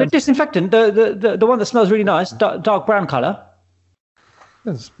 Disinfectant. The disinfectant, the one that smells really nice, dark brown colour.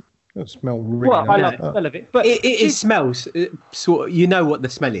 It smells really nice. I love the smell of it, but it smells sort of. You know what the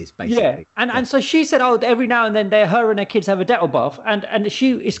smell is, basically. Yeah, and so she said, every now and then her and her kids have a Dettol bath, and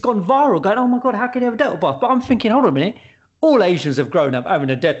it's gone viral, going, oh my god, how can you have a Dettol bath? But I'm thinking, hold on a minute, all Asians have grown up having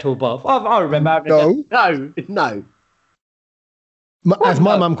a Dettol bath. I remember having No. As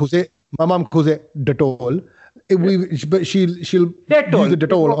my mum calls it Dettol. But she'll use the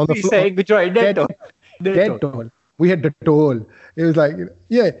Dettol on the floor. Saying Dettol. We had Dettol. It was like,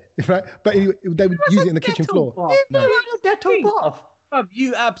 right. But they would use it in the kitchen floor. Dettol bath.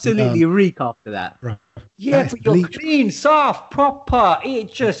 You absolutely reek after that. Right. Yeah, but you're clean, soft, proper.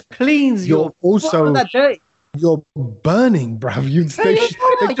 It just cleans your. Also. You're burning, bruv. You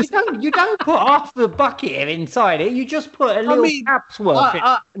don't put half the bucket inside it. You just put a little cap's worth.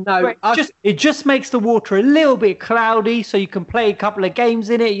 It just makes the water a little bit cloudy, so you can play a couple of games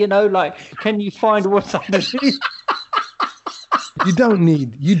in it. Like, can you find what's underneath?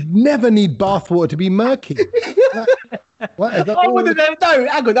 You never need bathwater to be murky. I want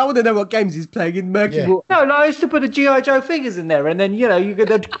to know what games he's playing in murky water. No, I used to put the G.I. Joe figures in there, and then you're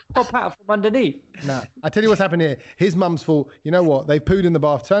going to pop out from underneath. No, I tell you what's happened here. His mum's fault. You know what? They pooed in the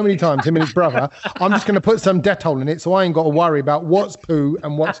bath so many times, him and his brother. I'm just going to put some Dettol in it, so I ain't got to worry about what's poo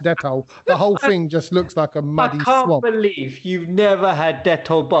and what's Dettol. The whole thing just looks like a muddy swamp. I can't believe you've never had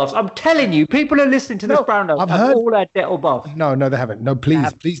Dettol baths. I'm telling you, people are listening to this brown note have all had Dettol baths. No, they haven't. No,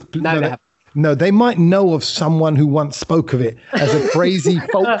 please. No, they haven't. No, they might know of someone who once spoke of it as a crazy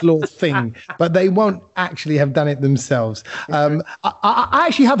folklore thing, but they won't actually have done it themselves. I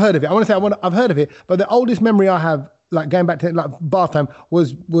actually have heard of it. I've heard of it, but the oldest memory I have, like going back to like bath time,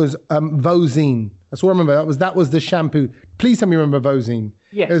 was Vosine. That's all I remember. That was the shampoo. Please tell me you remember Vosine.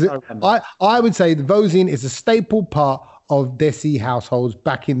 Yes, I remember. I would say the Vosine is a staple part of Desi households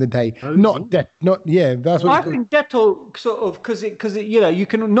back in the day. That's what I think Dettol sort of because you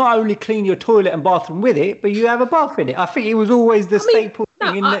can not only clean your toilet and bathroom with it, but you have a bath in it. I think it was always the staple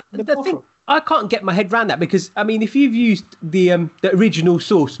thing in the bathroom. I can't get my head around that because if you've used the original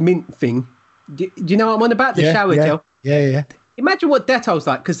source mint thing, do you know what I'm on about? The shower gel. Yeah. Imagine what Dettol's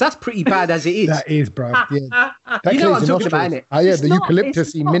like, because that's pretty bad as it is. That is, bro. Yeah. You know what I'm talking about, innit? The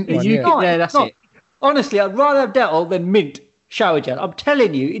eucalyptus-y mint one. Yeah, that's it. Honestly, I'd rather have Dettol than mint shower gel. I'm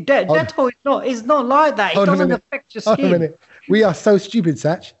telling you, Dettol is not like that. It doesn't affect your skin. Hold on a minute. We are so stupid,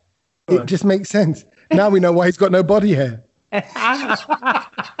 Satch. It just makes sense. Now we know why he's got no body hair.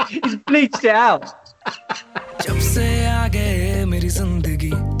 He's bleached it out. जब से आ गए मेरी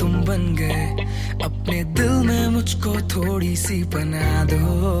जिंदगी तुम बन गए अपने दिल में मुझको थोड़ी सी बना दो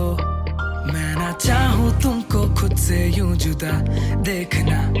मैं ना चाहूं तुमको खुद से यूं जुदा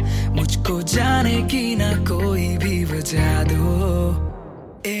देखना मुझको जाने की ना कोई भी वजह दो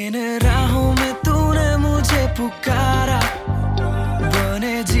इन राहों में तूने मुझे पुकारा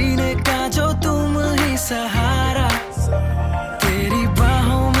बने जीने का जो तुम ही सहारा तेरी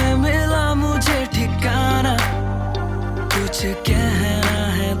बाहों में मिला मुझे ठिकाना कुछ कहना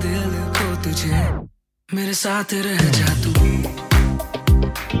है दिल को तुझे मेरे साथ रह जा तू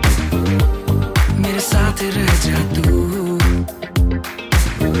मेरे साथ रह जा तू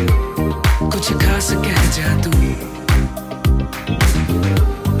कुछ खास कह जा तू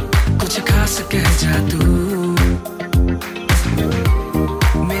कुछ खास कह जा तू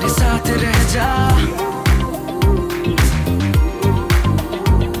मेरे साथ रह जा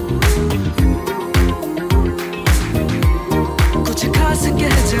कुछ खास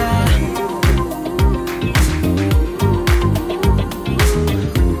कह जा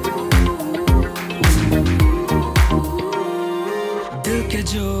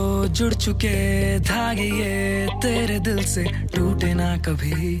जो जुड़ चुके धागे ये तेरे दिल से टूटे ना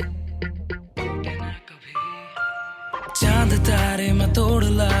कभी चांद तारे मैं तोड़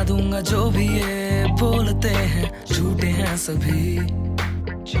ला दूंगा जो भी ये बोलते हैं झूठे हैं सभी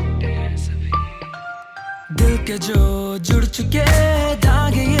दिल के जो जुड़ चुके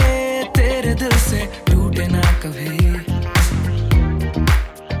धागे ये तेरे दिल से टूटे ना कभी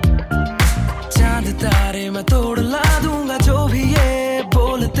चांद तारे मैं तोड़ ला दूंगा जो भी ये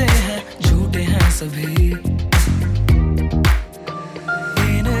बोलते हैं झूठे हैं सभी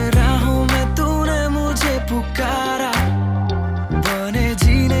इन राहों में तूने मुझे पुकारा बने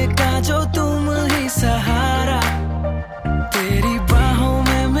जीने का जो तुम ही सहारा तेरी बाहों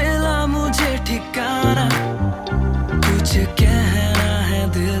में मिला मुझे ठिकाना कुछ कहना है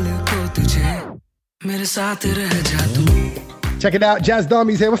दिल को तुझे मेरे साथ रह जा तू Check it out. Jazz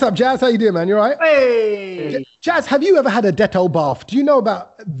Dami's here. What's up, Jazz? How you doing, man? You all right? Hey! Jazz, have you ever had a Dettol bath? Do you know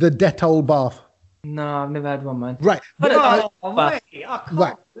about the Dettol bath? No, I've never had one, man. Right. Mate, I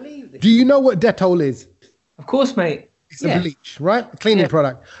can't believe this. Do you know what Dettol is? Of course, mate. It's a bleach, right? A cleaning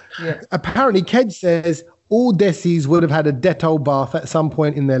product. Yeah. Apparently, Kedge says all Desis would have had a Dettol bath at some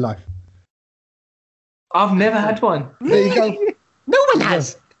point in their life. I've never had one. There you go. No one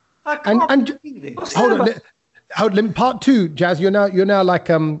has. I can't believe this. Hold on. Part two, Jazz. You're now like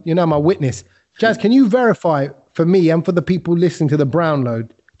my witness. Jazz, can you verify for me and for the people listening to the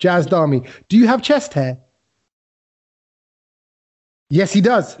Brownload, Jazz Dami, do you have chest hair? Yes, he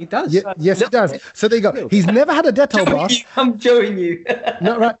does. He does. Yes, he does. So there you go. He's never had a Dettol bath. I'm showing you.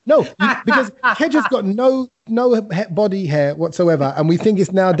 No, right? No, because Kedge has got no body hair whatsoever, and we think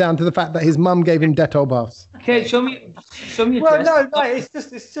it's now down to the fact that his mum gave him Dettol baths. Okay, show me your Well, chest. no,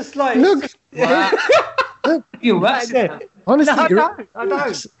 it's just like Look. You're right. Honestly, I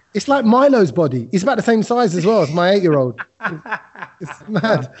don't. It's like Milo's body. He's about the same size as well as my 8-year-old. It's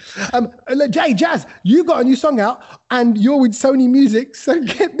mad. Jazz, you got a new song out and you're with Sony Music. So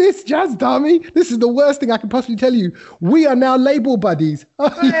get this, Jazz Dami. This is the worst thing I can possibly tell you. We are now label buddies.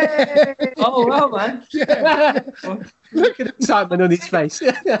 Oh, wow, man. Yeah. Look at the excitement on his face.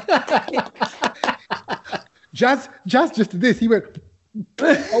 Jazz just did this. He went,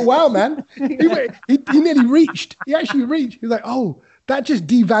 oh, wow, man. He nearly reached. He actually reached. He was like, oh, that just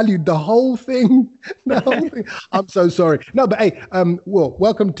devalued the whole thing. I'm so sorry. No, but hey,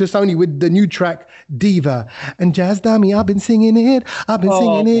 welcome to Sony with the new track Diva. And Jazz Dami, I've been singing it.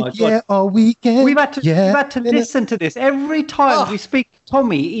 All weekend. We've had to listen to this every time we speak to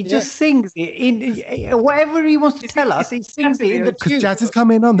Tommy. He just sings it in whatever he wants to tell us. He sings it in the tune. Because Jazz is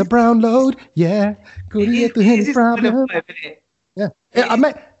coming on the Brownload. Yeah. Problem. Yeah.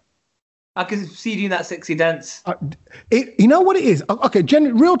 I can see you doing that sexy dance. You know what it is? Okay,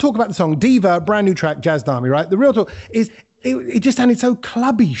 real talk about the song Diva, brand new track, Jazz Dami, right? The real talk is it just sounded so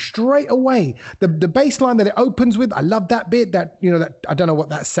clubby straight away. The bass line that it opens with, I love that bit. That I don't know what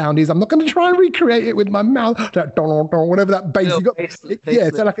that sound is. I'm not going to try and recreate it with my mouth. That whatever that bass you got.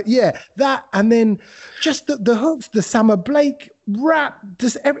 That, and then just the hooks, the Summer Blake rap,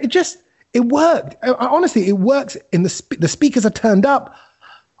 it worked. Honestly, it works. In the speakers are turned up.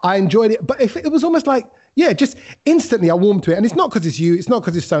 I enjoyed it, but if it was almost like, just instantly I warmed to it. And it's not because it's you, it's not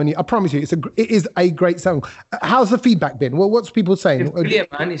because it's Sony. I promise you, it is a great song. How's the feedback been? Well, what's people saying? It's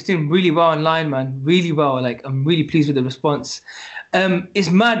brilliant, man. It's doing really well online, man. Really well. Like, I'm really pleased with the response.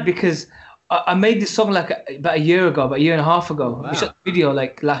 It's mad because I made this song like about a year and a half ago. Wow. We shot the video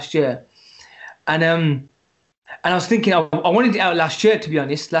like last year. And I was thinking I wanted it out last year, to be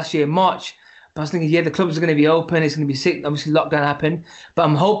honest, last year in March. But I was thinking, yeah, the clubs are going to be open. It's going to be sick. Obviously, lockdown happened. But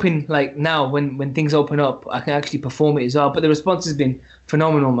I'm hoping, like, now when things open up, I can actually perform it as well. But the response has been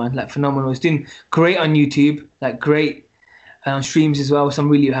phenomenal, man. Like, phenomenal. It's doing great on YouTube. Like, great on streams as well, which I'm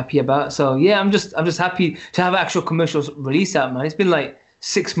really happy about. So, yeah, I'm just happy to have actual commercials release out, man. It's been, like,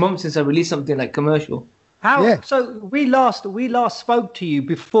 6 months since I released something, like, commercial. So we last spoke to you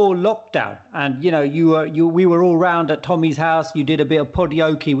before lockdown, and you know we were all round at Tommy's house. You did a bit of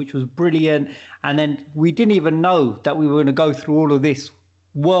podioki, which was brilliant, and then we didn't even know that we were going to go through all of this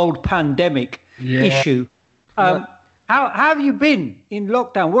world pandemic issue. How have you been in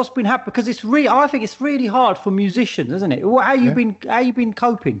lockdown? What's been happening? Because I think it's really hard for musicians, isn't it? How you been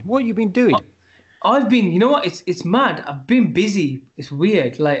coping? What have you been doing? I've been, you know what? It's mad. I've been busy. It's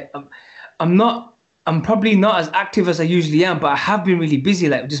weird. Like I'm probably not as active as I usually am, but I have been really busy,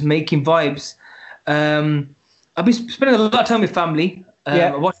 like just making vibes. I've been spending a lot of time with family. I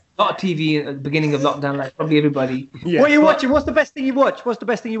watched a lot of TV at the beginning of lockdown, like probably everybody. Yeah. What are you watching? What's the best thing you watch?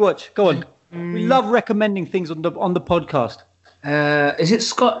 Go on. We love recommending things on the podcast. Is it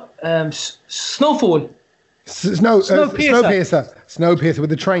Scott Snowfall? Snowpiercer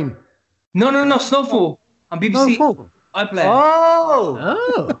with the train. No, Snowfall on BBC. iPlayer.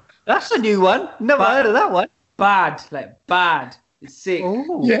 Oh. That's a new one. Never heard of that one. Bad. It's sick.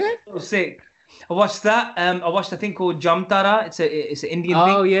 Oh. Yeah. So sick. I watched that. I watched a thing called Jamtara. It's an Indian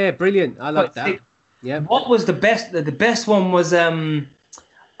thing. Oh yeah, brilliant. I like that. Sick. Yeah. What was the best? The best one was what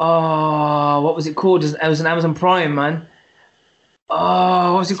was it called? It was an Amazon Prime, man.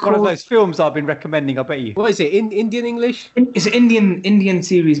 What was it called? One of those films I've been recommending, I bet you. What is it? Indian English? It's an Indian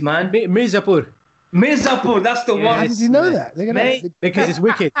series, man. Mirzapur. That's the one. How did you know that? Because it's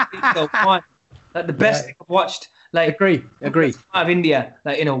wicked. It's the one. Like the best thing I've watched. Like agree. Out of India,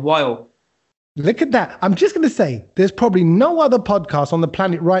 like in a while. Look at that. I'm just going to say, there's probably no other podcast on the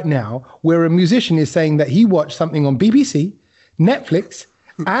planet right now where a musician is saying that he watched something on BBC, Netflix,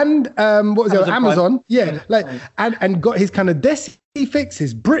 and Amazon. Yeah, like and got his kind of Desi fix,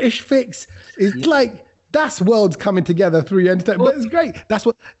 his British fix. It's like. That's worlds coming together through your entertainment. But it's great. But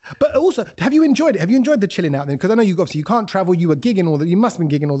also, have you enjoyed it? Have you enjoyed the chilling out then? Because I know you can't travel. You were gigging you must have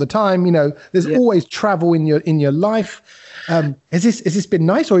been gigging all the time. You know, there's always travel in your life. Has this been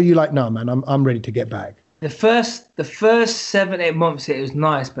nice, or are you like, no, man, I'm ready to get back? The first 7-8 months it was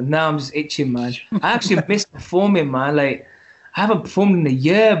nice, but now I'm just itching, man. I actually miss performing, man. Like I haven't performed in a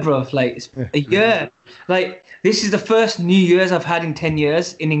year, bro. Like it's a year. Like this is the first New Year's I've had in 10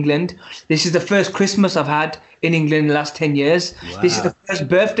 years in England. This is the first Christmas I've had in England in the last 10 years. Wow. This is the first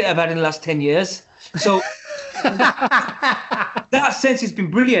birthday I've had in the last 10 years. So that sense it's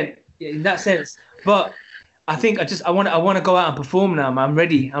been brilliant in that sense. But I think I want to go out and perform now, man. I'm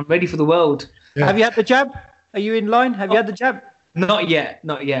ready for the world. Yeah. Have you had the jab? Are you in line? Have you had the jab? Not yet.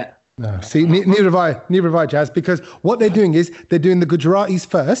 No, see, neither have I, Jazz, because what they're doing is they're doing the Gujaratis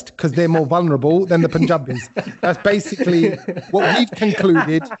first because they're more vulnerable than the Punjabis. That's basically what we've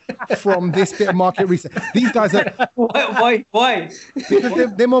concluded from this bit of market research. These guys are... Why?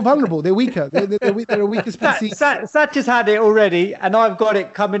 Because they're more vulnerable. They're weaker. They're a weaker species. Satch has had it already, and I've got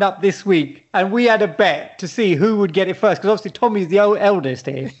it coming up this week. And we had a bet to see who would get it first, because obviously Tommy's the eldest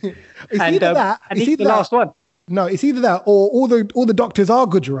here. Either that, and he's the last one. No, it's either that or all the doctors are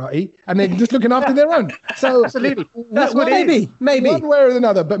Gujarati and they're just looking after their own. So absolutely, that's what maybe one way or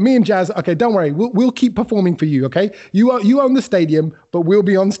another. But me and Jazz, okay, don't worry, we'll keep performing for you. Okay, you own the stadium, but we'll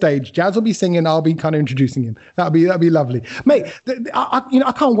be on stage. Jazz will be singing. I'll be kind of introducing him. That'll be lovely, mate.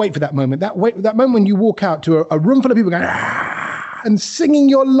 I can't wait for that moment. That moment when you walk out to a room full of people going and singing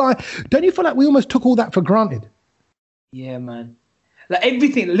your line. Don't you feel like we almost took all that for granted? Yeah, man. Like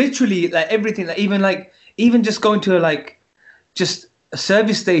everything, literally, like everything, like even just going to just a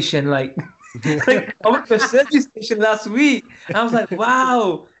service station, like I went to a service station last week, and I was like,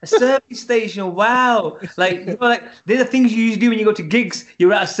 wow, a service station, wow. Like, they're the things you usually do when you go to gigs.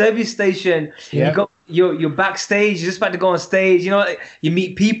 You're at a service station, you're backstage, you're just about to go on stage, you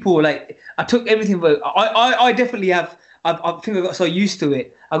meet people. Like, I took everything, but I definitely have. I think I got so used to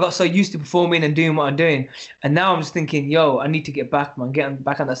it. I got so used to performing and doing what I'm doing. And now I'm just thinking, yo, I need to get back, man. Get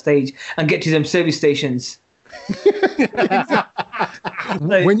back on that stage and get to them service stations.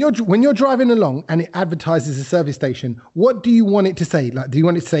 When you're driving along and it advertises a service station, what do you want it to say? Like, do you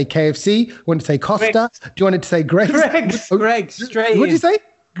want it to say KFC? Do you want it to say Costa? Greggs. Do you want it to say Greggs? Greggs, straight. What did you say?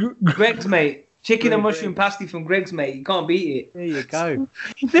 Greggs, mate. Chicken and mushroom pasty from Greggs, mate. You can't beat it. There you go.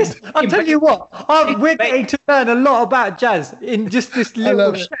 I'll tell you what, we're getting to learn a lot about Jazz in just this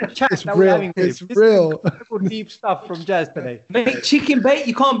little chat that we're having. It's real. Deep stuff from Jazz today. Mate, chicken bait,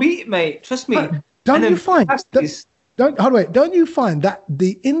 you can't beat it, mate. Trust me. Don't you find Don't you find that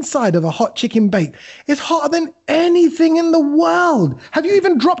the inside of a hot chicken bake is hotter than anything in the world? Have you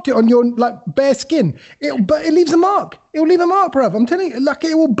even dropped it on your like bare skin? But it leaves a mark. It will leave a mark, bruv. I'm telling you, like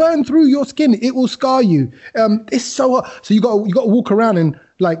it will burn through your skin. It will scar you. It's so hot. So you got to walk around and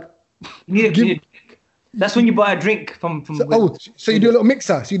like. That's when you buy a drink from. So you do a little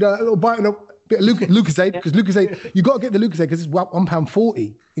mixer. So you do a little bite and a bit of Lucozade, because Lucozade, you got to get the Lucozade because it's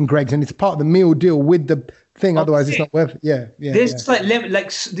 £1.40 in Greggs, and it's part of the meal deal with the thing. Otherwise, it's not worth it. Yeah. There's like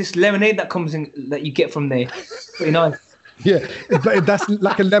this lemonade that comes in that you get from there. Pretty nice. Yeah, but that's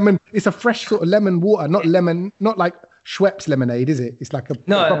like a lemon. It's a fresh sort of lemon water, not like Schweppes lemonade, is it? It's like a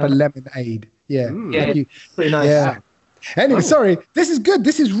proper lemonade. Yeah. Pretty nice. Yeah. Anyway, sorry. This is good.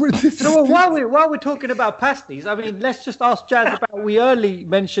 While we're talking about pasties, I mean, let's just ask Jazz about. We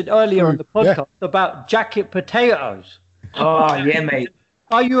mentioned earlier on the podcast about jacket potatoes. Oh yeah, mate.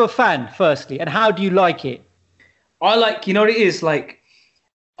 Are you a fan, firstly, and how do you like it? I like, you know what it is like.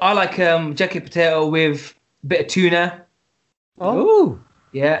 I like jacket potato with a bit of tuna. Oh,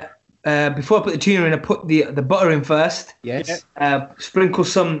 yeah. Before I put the tuna in, I put the butter in first. Yes. Sprinkle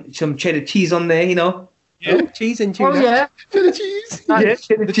some cheddar cheese on there, you know. Yeah. Cheese and tuna. Oh yeah, cheddar cheese. Yeah,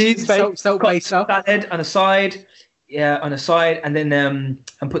 cheddar cheese. Salt base stuff. Salad on the side. Yeah, on the side, and then and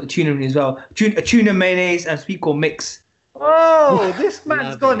put the tuna in as well. Tuna mayonnaise and sweet corn mix. Oh, this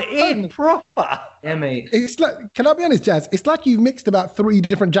man's gone in proper. Yeah, mate. It's like, can I be honest, Jazz? It's like you've mixed about 3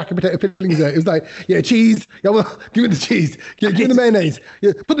 different jacket potato fillings there. It's like, cheese. Yeah, well, give me the cheese. Give me the mayonnaise.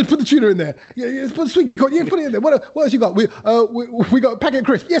 Yeah, put the tuna in there. Yeah, put the sweet corn. Yeah, put it in there. What else you got? We got a packet of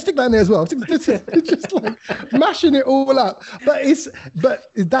crisps. Yeah, stick that in there as well. It's just like mashing it all up. But it's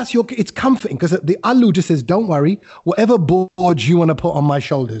comforting because the aloo just says, don't worry, whatever board you want to put on my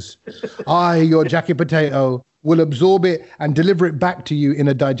shoulders, your jacket potato will absorb it and deliver it back to you in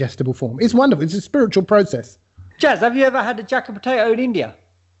a digestible form. It's wonderful. It's a spiritual process. Jazz, have you ever had a jacket potato in India?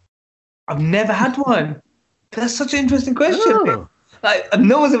 I've never had one. That's such an interesting question. Oh. Like,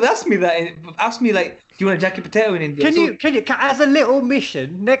 no one's ever asked me that. Asked me like, do you want a jacket potato in India? Can you, as a little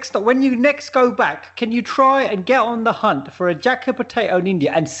mission, when you next go back, can you try and get on the hunt for a jacket potato in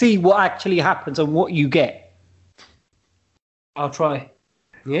India and see what actually happens and what you get? I'll try.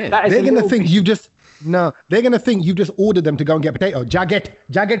 Yeah, they're going to think you just. No, they're going to think you just ordered them to go and get potato. Jaget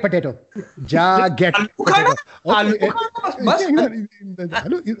potato. Jaget potato.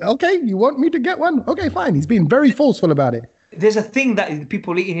 Okay, you want me to get one? Okay, fine. He's being very forceful about it. There's a thing that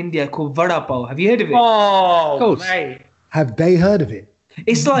people eat in India called vada pav. Have you heard of it? Oh, mate. Have they heard of it?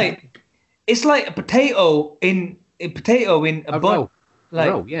 It's like a potato in a bun.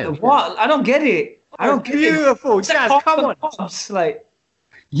 Like, yeah. What? I don't get it. I don't get it. Beautiful. Jazz, come on. Like,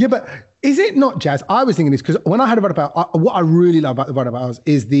 yeah, but is it not, Jazz? I was thinking this because when I had a vada pav, what I really love about the vada pavs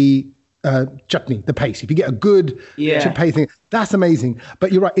is the chutney, the paste. If you get a good paste thing, that's amazing.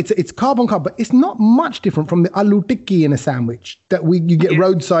 But you're right, it's carb on carb, but it's not much different from the aloo tikki in a sandwich that you get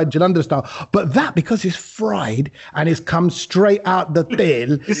roadside Jalandhar style. But that, because it's fried and it's come straight out the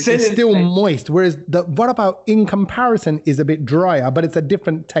tail, it's still moist. Whereas the vada pav, in comparison, is a bit drier, but it's a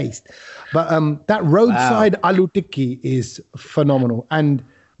different taste. But that roadside aloo tikki is phenomenal, and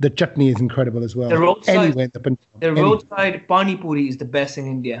the chutney is incredible as well. The roadside pani puri is the best in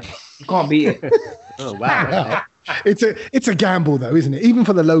India. You can't beat it. Oh wow! It's a gamble though, isn't it? Even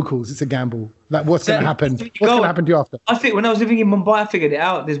for the locals, it's a gamble. Like what's going to happen? What's going to happen to you after? I think when I was living in Mumbai, I figured it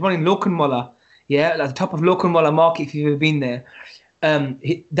out. There's one in Lokanwala, at the top of Lokanwala Market. If you've ever been there,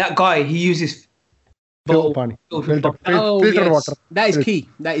 that guy he uses filter pani. Yes. That is key.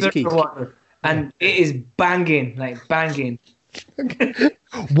 Water. And it is banging.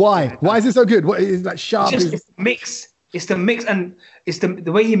 Why is it so good? What is that sharp? It's the mix. It's the mix, and it's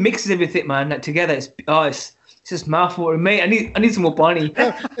the way he mixes everything, man. Like together, it's just mouthful, mate. I need some more pani.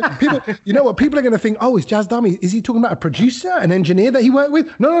 People, you know what? People are going to think, is Jazz Dami? Is he talking about a producer, an engineer that he worked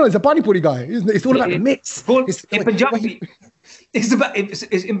with? No, it's a pani puri guy. It's all about the mix. In Punjabi, it's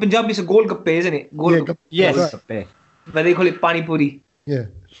in Punjabi. It's a golgappe, isn't it? Yes. But they call it pani puri. Yeah.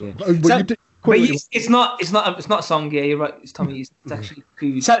 But it's not a song. Yeah, you're right. It's Tommy. It's actually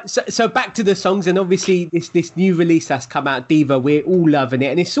food. So back to the songs, and obviously this new release that's come out, Diva. We're all loving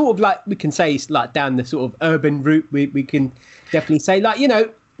it, and it's sort of like, we can say it's like down the sort of urban route. We can definitely say, like,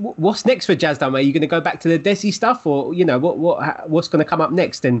 what's next for Jazz Dami? Are you going to go back to the Desi stuff, or what's going to come up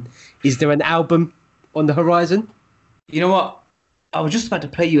next? And is there an album on the horizon? You know what? I was just about to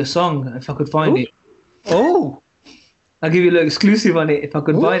play you a song if I could find it. Oh, I'll give you a little exclusive on it if I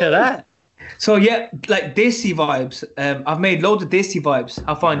could find that. So yeah, like Desi vibes. I've made loads of Desi vibes.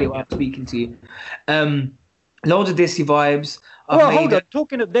 I'll find it while I'm speaking to you. loads of Desi vibes. Hold on.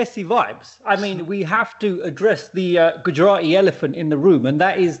 Talking of Desi vibes, I mean, we have to address the Gujarati elephant in the room, and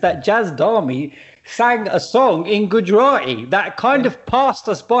that is that Jazz Dharmi sang a song in Gujarati that kind of passed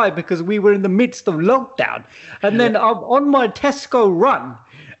us by because we were in the midst of lockdown. And then I'm on my Tesco run,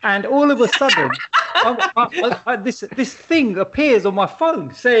 and all of a sudden, this thing appears on my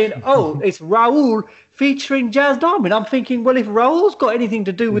phone saying, "Oh, it's Raul featuring Jazz Dharmi." And I'm thinking, well, if Raul's got anything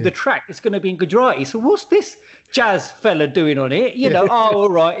to do with the track, it's going to be in Gujarati. So what's this jazz fella doing on it? All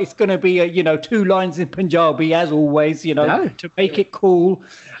right, it's going to be 2 lines in Punjabi as always, to make it cool.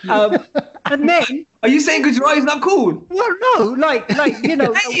 And then, are you saying Gujarati is not cool? Well, no, like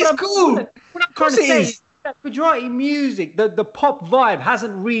it's cool. What I'm trying to say is that Gujarati music, the pop vibe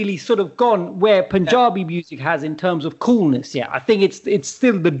hasn't really sort of gone where Punjabi music has in terms of coolness yet. I think it's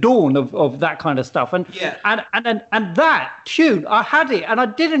still the dawn of that kind of stuff. And that tune, I had it and I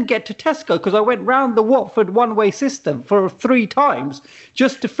didn't get to Tesco because I went round the Watford one-way system for 3 times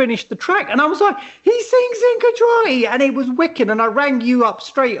just to finish the track. And I was like, he sings in Gujarati, and it was wicked. And I rang you up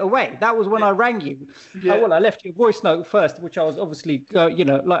straight away. That was when I rang you. I left you a voice note first, which I was obviously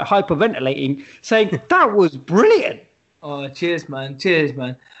like hyperventilating, saying that was brilliant. Oh, cheers, man.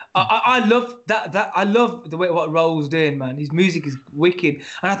 I love that. I love the way what Raul's doing, man. His music is wicked,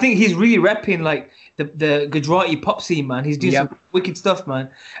 and I think he's really repping like the Gujarati pop scene, man. He's doing some wicked stuff, man.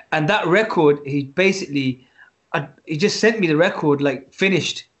 And that record, he just sent me the record like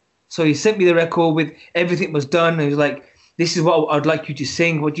finished. So he sent me the record with everything was done. And he was like, "This is what I'd like you to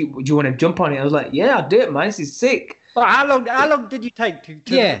sing. Would you want to jump on it?" I was like, "Yeah, I'll do it, man. This is sick." But how long did you take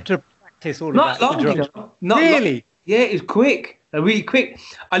to practice all of that? Not really. Long. Yeah, it was quick. Really quick.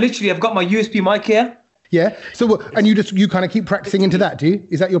 I've got my USB mic here. Yeah. So, and you kind of keep practicing into that, do you?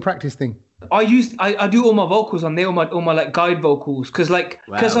 Is that your practice thing? I do all my vocals on there, all my like guide vocals, because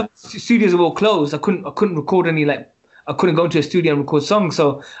studios are all closed. I couldn't record any I couldn't go into a studio and record songs,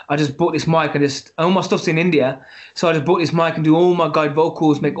 so I just bought this mic and all my stuff's in India, so I just bought this mic and do all my guide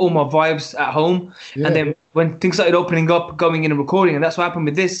vocals, make all my vibes at home, and then when things started opening up, going in and recording, and that's what happened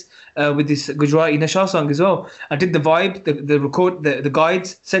with this Gujarati Nasha song as well. I did the vibe, the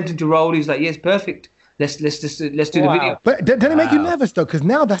guides, sent it to Raul. He's like, "Yes, perfect. Let's do the video." But don't it make you nervous though? Because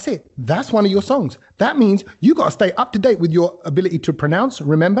now that's it. That's one of your songs. That means you got to stay up to date with your ability to pronounce,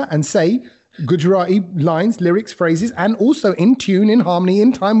 remember, and say Gujarati lines, lyrics, phrases, and also in tune, in harmony,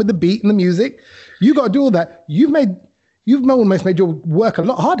 in time with the beat and the music. You got to do all that. You've almost made your work a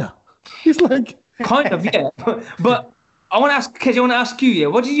lot harder. It's like kind of, yeah. But I want to ask, Kedge, you, yeah,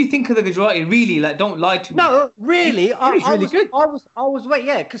 what did you think of the Gujarati? Really, like, don't lie to me. No, really, I was really good. I was wait,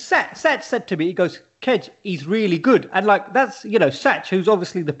 yeah, because Sach said to me, he goes, "Kedge, he's really good," and like that's Sach, who's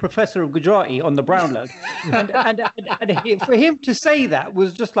obviously the professor of Gujarati on the Brownlow, and for him to say that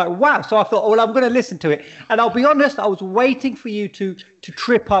was just like wow. So I thought, well, I'm going to listen to it, and I'll be honest, I was waiting for you to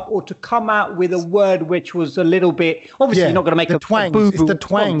trip up or to come out with a word which was a little bit obviously you're not going to make a boo-boo. It's the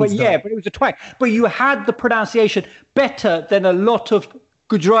twang, but it was a twang. But you had the pronunciation better than a lot of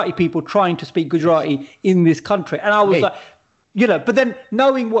Gujarati people trying to speak Gujarati in this country, and I was like, but then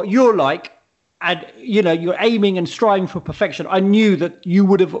knowing what you're like. And, you're aiming and striving for perfection. I knew that you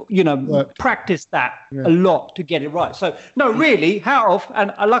would have, practiced that a lot to get it right. So, no, really, hat off.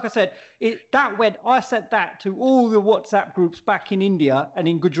 And like I said, I sent that to all the WhatsApp groups back in India and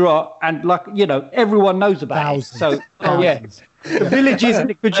in Gujarat. And, everyone knows about it. So, the villages in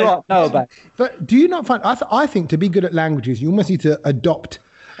Gujarat know about it. But do you not find, I think to be good at languages, you almost need to adopt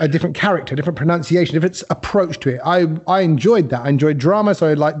a different character, different pronunciation, different approach to it. I enjoyed that. I enjoyed drama, so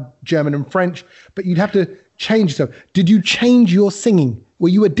I like German and French, but you'd have to change stuff. Did you change your singing? Were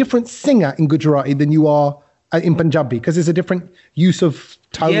you a different singer in Gujarati than you are in Punjabi? Because there's a different use of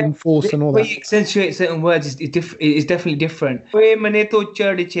tone, force, and all that. The way you accentuate certain words is definitely different. It's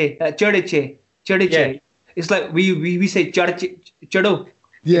like we say chado.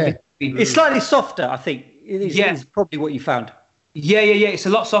 Yeah. It's slightly softer, I think. It's probably what you found. Yeah. It's a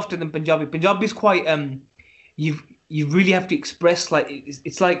lot softer than Punjabi. Punjabi is quite you really have to express like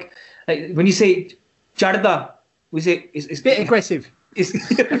it's like when you say charda, we say it's a bit aggressive. It's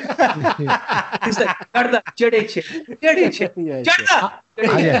like charda, charda.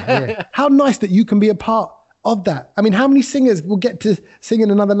 Yeah. How nice that you can be a part of that. I mean, how many singers will get to sing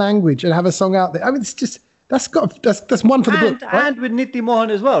in another language and have a song out there? I mean, it's just that's one for the book. Right? And with Nidhi Mohan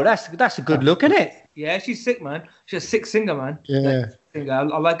as well. That's a good look, isn't it? Yeah, she's sick, man. She's a sick singer, man. Yeah,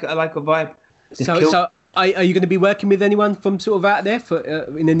 I like her vibe. So are you going to be working with anyone from sort of out there for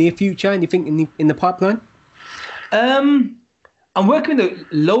in the near future? Anything in the pipeline? I'm working with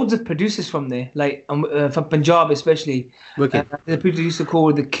loads of producers from there, like from Punjab especially. There's a producer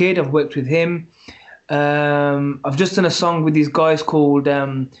called The Kid. I've worked with him. I've just done a song with these guys called,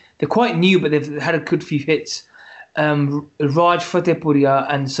 they're quite new, but they've had a good few hits. Raj Fatehpuria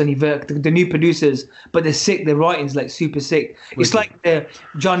and Sunny Virk, the new producers, but they're sick. Their writing's like super sick. It's like the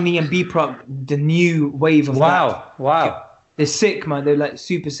Johnny and B Proc, the new wave of Wow. They're sick, man. They're like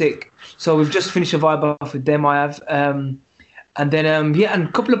super sick. So we've just finished a vibe off with them. I have, and then and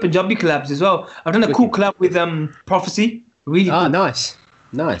a couple of Punjabi collabs as well. I've done a cool collab with Prophecy. Really cool. Nice.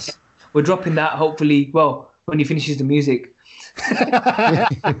 We're dropping that hopefully. Well, when he finishes the music.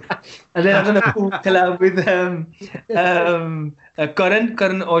 And then I've done a cool collab with Karan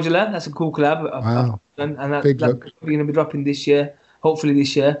Aujla. That's a cool collab. Wow. And that's going to be dropping this year, hopefully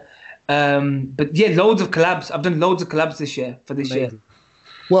this year. But yeah, loads of collabs. I've done loads of collabs this year for this year.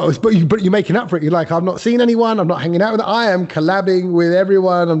 Well, but you're making up for it. You're like, I've not seen anyone. I'm not hanging out with them. I am collabing with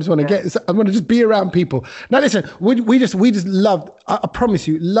everyone. I just want to I'm going to just be around people. Now, listen, we just love. I promise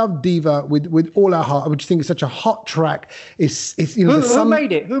you, love Diva with all our heart. I just think it's such a hot track. It's who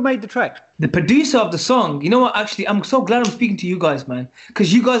made it? Who made the track? The producer of the song. You know what? Actually, I'm so glad I'm speaking to you guys, man,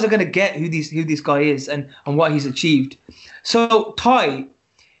 because you guys are going to get who this guy is and what he's achieved. So Ty,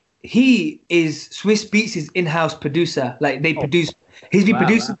 he is Swiss Beats' in-house producer. Like they produce. He's been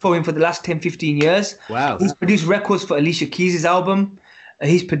producing for him for the last 10, 15 years. Wow. He's produced records for Alicia Keys' album.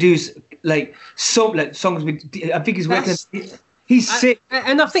 He's produced songs with. I think he's working. He's sick,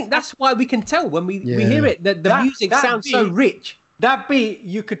 and I think that's why we can tell when we hear it that the music sounds so rich. That beat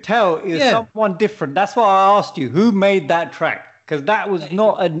you could tell is someone different. That's why I asked you who made that track, because that was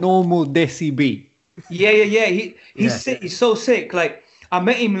not a normal Desi beat. Yeah. He's sick. He's so sick. Like I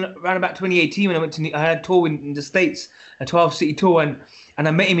met him around about 2018 when I had a tour in the States, a 12-city tour, and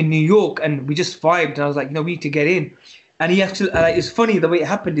I met him in New York, and we just vibed. And I was like, we need to get in. And he actually, it's funny the way it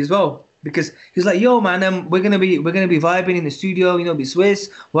happened as well, because he's like, yo, man, we're gonna be vibing in the studio, be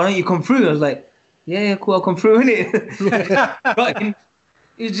Swiss. Why don't you come through? I was like, yeah, cool, I'll come through, innit? Right.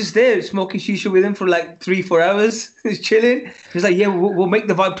 He was just there smoking shisha with him for like 3-4 hours. He was chilling. He's like, yeah, we'll make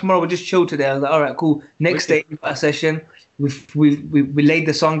the vibe tomorrow. We'll just chill today. I was like, all right, cool. Next day, we got a session. We laid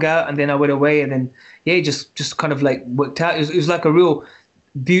the song out, and then I went away, and then just kind of like worked out. It was like a real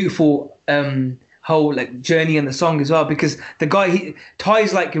beautiful whole like journey in the song as well, because the guy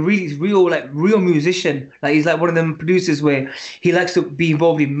Ty's like a really real musician. Like he's like one of them producers where he likes to be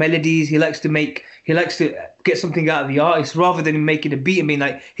involved in melodies. He likes to get something out of the artist rather than making a beat and being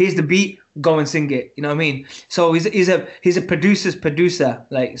like, here's the beat, go and sing it. You know what I mean? So he's a producer's producer.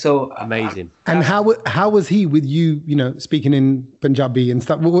 Like, so amazing. And how was he with you? Speaking in Punjabi and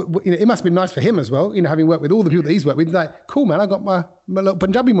stuff. It must have been nice for him as well. Having worked with all the people that he's worked with. Like, cool, man. I got my little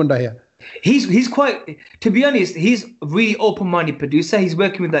Punjabi Munda here. He's quite, to be honest, he's a really open-minded producer. He's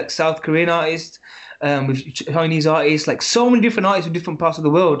working with like South Korean artists, with Chinese artists, like so many different artists from different parts of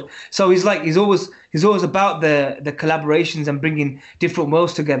the world. So he's always about the collaborations and bringing different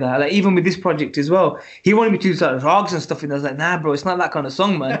worlds together. Like even with this project as well, he wanted me to do like rags and stuff, and I was like, nah, bro, it's not that kind of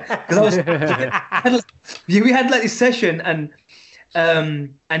song, man. Because we had like this session, and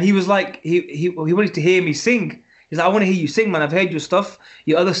he was like, he wanted to hear me sing. He's like, I want to hear you sing, man. I've heard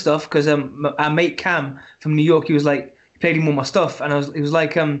your other stuff, because our mate Cam from New York, he was like, he played him all my stuff, and he was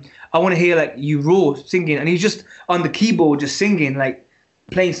like, I want to hear like you raw singing, and he's just on the keyboard just singing, like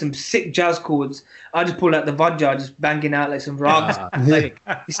playing some sick jazz chords. I just pulled out the Vajra, just banging out like some rags, like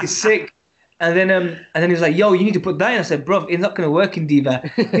this is sick. And then he was like, yo, you need to put that in. I said, bro, it's not going to work in Diva.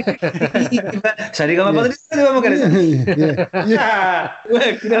 So I go, work, you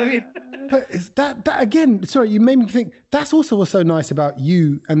know what I mean? But is that again, sorry, you made me think, that's also what's so nice about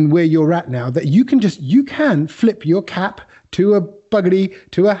you and where you're at now, that you can flip your cap to a buggery,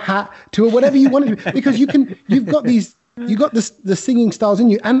 to a hat, to a whatever you want to do, because you've got the singing styles in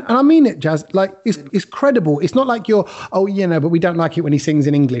you, and I mean it, Jazz. Like it's credible. It's not like you're but we don't like it when he sings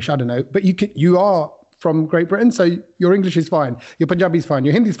in English. I don't know, but you are from Great Britain, so your English is fine, your Punjabi is fine,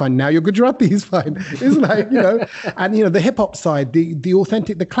 your Hindi is fine. Now your Gujarati is fine. It's like and the hip hop side, the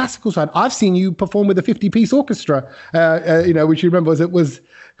authentic, the classical side. I've seen you perform with a 50-piece orchestra. Which you remember was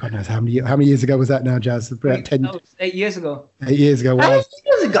God knows how many years ago was that now, Jazz? About 8 years ago. 8 years ago. Wow. 8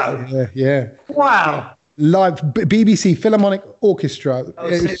 years ago. Yeah. Wow. Live BBC Philharmonic Orchestra.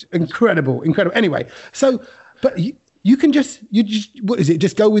 It's incredible. Anyway, so but you just what is it?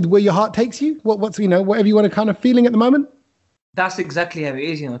 Just go with where your heart takes you. What's whatever you want to kind of feeling at the moment. That's exactly how it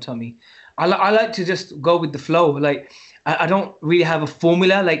is, Tommy. I like to just go with the flow. Like I don't really have a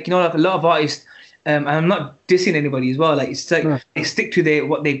formula. Like like a lot of artists. And I'm not dissing anybody as well. Like it's like they stick to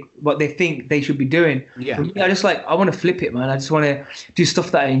what they think they should be doing. Yeah. For me, I want to flip it, man. I just want to do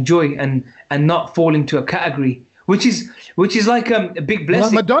stuff that I enjoy and not fall into a category, which is like a big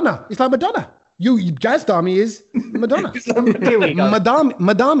blessing. Like Madonna. It's like Madonna. Jazz Dami is Madonna. Here we go.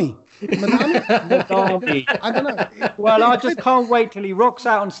 Madami. I don't know. Well, I just can't wait till he rocks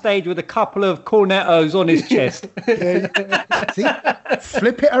out on stage with a couple of cornetos on his chest. See,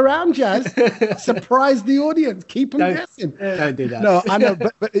 flip it around, Jazz. Surprise the audience. Keep them guessing. Don't do that. No, I know,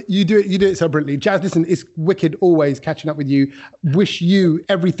 but you do it so brilliantly. Jazz, listen, it's wicked always catching up with you. Wish you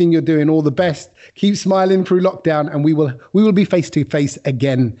everything you're doing, all the best. Keep smiling through lockdown, and we will be face to face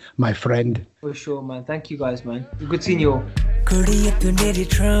again, my friend. For sure, man. Thank you guys, man. Good seeing you all. Kudiye tu meri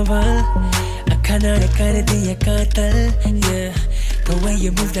trouble, akha naal kar diya qatal, yeah. The way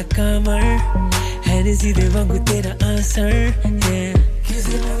you move the camera, Hennessy de wangu tera answer, yeah.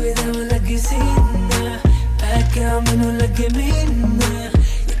 Kisi nu vida lagi sinna, paakya manu lage minna,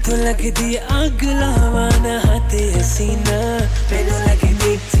 itu lagi diya aag lawana hate hasina, manu lagi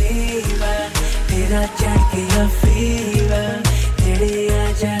mitiva, tera chad ke ya fever, tede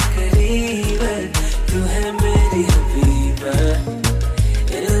aaja kareeba, tu hai meri habiba,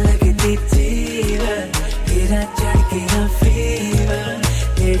 manu lagi mitiva, tera chad ke ya fever,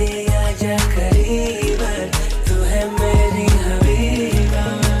 tede aaja kareeba, tu hai meri habiba.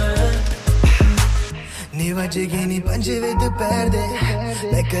 नी बजेगी नी पंजे वे दोपहर दे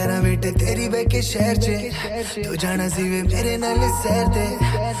मैं करा बेटे तेरी बैके शहर च तू जाना सी वे मेरे नाल सैर दे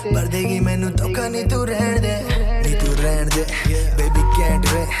पर देगी मैनू धोखा नी तू रहन दे बेबी कैंट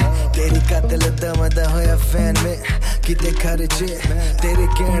वे तेरी कातल दमदा होया फैन में किते खर्चे तेरे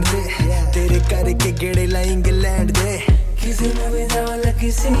कैंट दे तेरे करके गेड़े ला इंग्लैंड दे किसी में भी दावा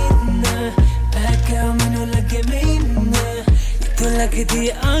लगी सीना पैका मैनू लगे मीना तो लगती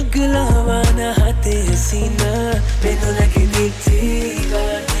आग लावाना हाथे हसीना मैनू लगती जीवा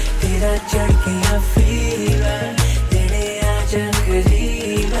तेरा चढ़ के या फीवा तेरे आजा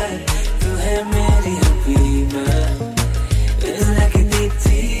करीबा तू है मेरी हबीबा मैनू लगती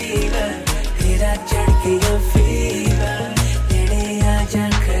जीवा तेरा चढ़ के या फीवा तेरे आजा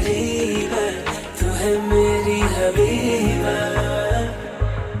करीबा तू है मेरी हबीबा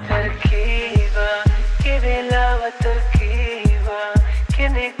तरकीबा के बेलावा तरकीबा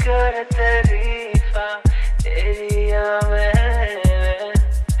किने कर तारीफा तेरी आमें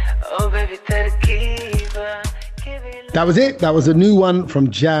oh baby तरकीबा. That was it. That was a new one from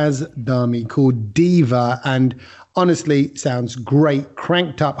Jazz Dami called Diva, and honestly sounds great,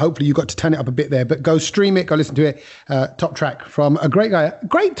 cranked up. Hopefully you got to turn it up a bit there, but go stream it, go listen to it. Top track from a great guy.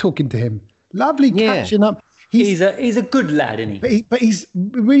 Great talking to him. Lovely catching up. He's a good lad, isn't he? But he's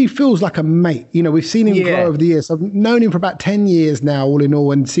really feels like a mate. You know, we've seen him grow over the years. So I've known him for about 10 years now, all in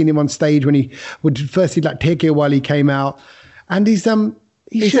all, and seen him on stage when he would firstly like take it while he came out. And he's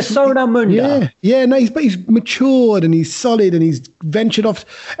just a Sona Munda. No, he's matured and he's solid and he's ventured off.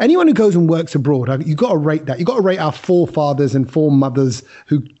 Anyone who goes and works abroad, you've got to rate that. You've got to rate our forefathers and foremothers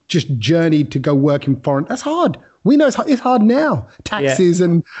who just journeyed to go work in foreign. That's hard. We know it's hard now. Taxes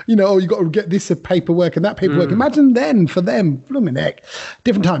and, you know, you've got to get this paperwork and that paperwork. Imagine then for them, blooming heck.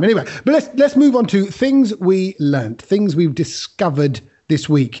 Different time. Anyway, but let's move on to things we learnt, things we've discovered this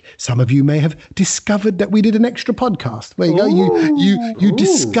week. Some of you may have discovered that we did an extra podcast. There you go. You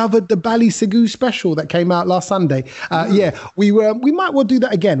discovered the Ballysagu special that came out last Sunday. We might well do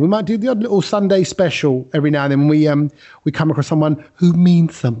that again. We might do the odd little Sunday special every now and then. We come across someone who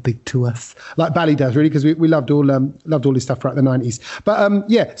means something to us, like Bally does, really, because we loved all his stuff throughout the 90s.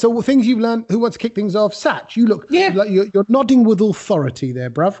 But so things you've learned. Who wants to kick things off? Satch, you look like you're nodding with authority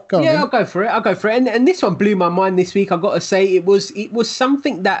there, bruv. Go on, I'll go for it. And this one blew my mind this week. I've got to say it was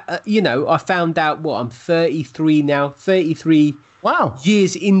something that I found out. I'm 33 now. 33. Wow.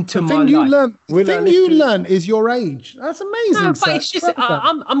 Years into my life. The thing you learn is your age. That's amazing. No, but it's just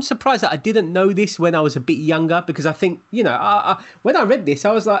I'm surprised that I didn't know this when I was a bit younger, because I think, when I read this,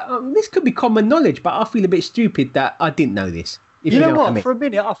 I was like, this could be common knowledge, but I feel a bit stupid that I didn't know this. You know what? I mean. For a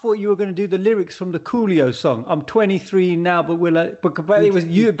minute, I thought you were going to do the lyrics from the Coolio song. I'm 23 now, but it was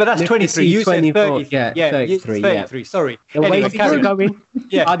you. But that's 23. You said 30. Yeah, 33. 33. Yeah. Sorry. Anyway, going.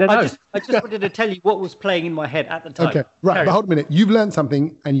 Yeah, I don't know. I just wanted to tell you what was playing in my head at the time. Okay, right. But hold a minute. You've learned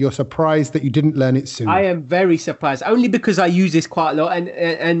something, and you're surprised that you didn't learn it sooner. I am very surprised, only because I use this quite a lot,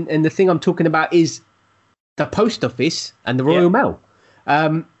 and the thing I'm talking about is the Post Office and the Royal Mail.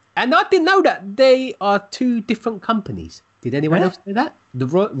 And I didn't know that they are two different companies. Did anyone else know that? The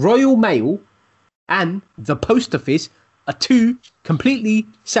Royal Mail and the Post Office are two completely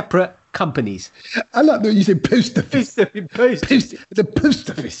separate companies. I like that you said Post Office. The Post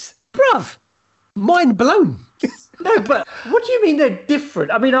Office. Bruv, mind blown. No, but what do you mean they're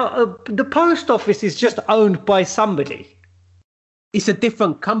different? I mean, the Post Office is just owned by somebody. It's a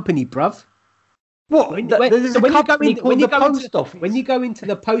different company, bruv. What? When you go into the Post Office. When you go into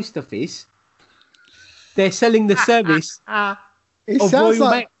the Post Office, they're selling the service. It sounds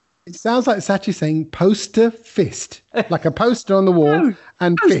like Sachi's saying poster fist, like a poster on the wall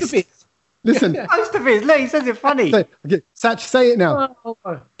and fist. Listen, poster fist. Look, he says it funny. Okay, Sachi, say it now.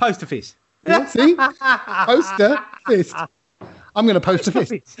 Poster fist. Yeah, see, poster fist. I'm going to post a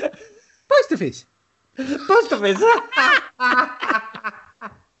fist. Poster fist. Poster fist.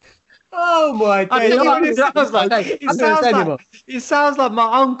 Oh my God! It sounds like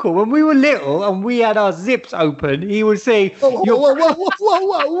my uncle when we were little and we had our zips open. He would say,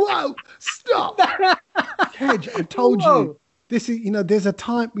 "Whoa! Stop, Kedge! I told you this is. There's a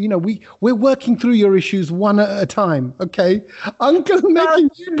time. We're working through your issues one at a time. Okay, Uncle making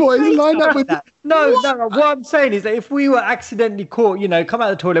you boys line up with that. No. What I'm saying is that if we were accidentally caught, come out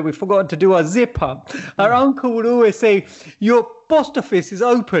of the toilet, we've forgotten to do our zip up. Our uncle would always say, "Your poster fist is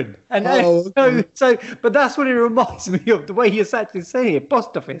open," and so. But that's what it reminds me of, the way you're actually saying it,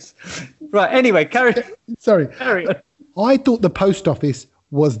 poster fist. Right. Anyway, carry on. Sorry. Carry on. I thought the post office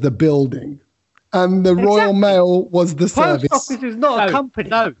was the building, and the Royal Mail was the service. Post office is not a company.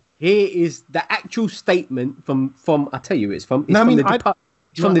 No, here is the actual statement from. I tell you, it's from. It's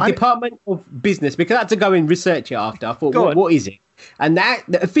from the Department of Business, because I had to go and research it after. I thought, what is it? And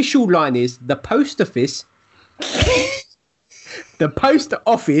the official line is the post office. The post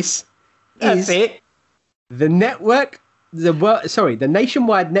office is the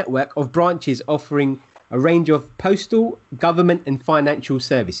nationwide network of branches offering a range of postal, government, and financial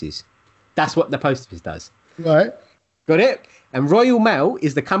services. That's what the post office does. Right. Got it? And Royal Mail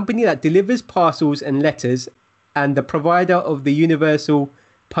is the company that delivers parcels and letters and the provider of the universal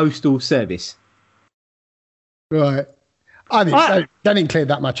postal service. Right. I mean, that didn't clear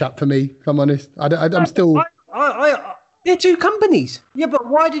that much up for me, if I'm honest. I'm still... They're two companies. Yeah, but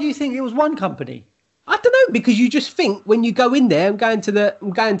why did you think it was one company? I don't know, because you just think when you go in there, I'm going to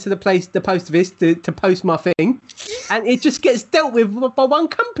the place, the post office to post my thing, and it just gets dealt with by one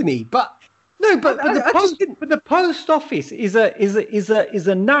company. But no, but the post office is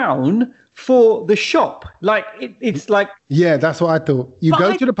a noun for the shop. Like it's like that's what I thought. You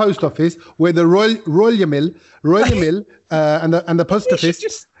go to the post office where the Royal Mail, and the post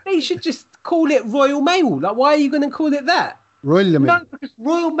office. They should just call it Royal Mail. Like, why are you going to call it that? Royal Mail. No, because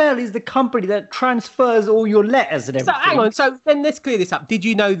Royal Mail is the company that transfers all your letters and everything. So hang on. So then let's clear this up. Did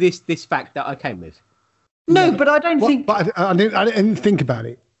you know this fact that I came with? No, but I don't think. But I didn't think about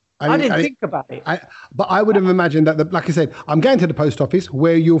it. I didn't think about it. But I would have imagined that, like I said, I'm going to the post office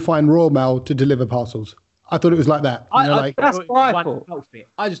where you'll find Royal Mail to deliver parcels. I thought it was like that. That's what I thought. Outfit.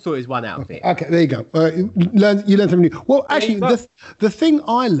 I just thought it was one outfit. Okay, there you go. You learn something new. Well, actually, the thing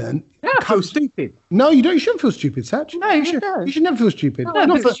I learned. I feel stupid. No, you don't. You shouldn't feel stupid, Satch. No, you should. You should never feel stupid.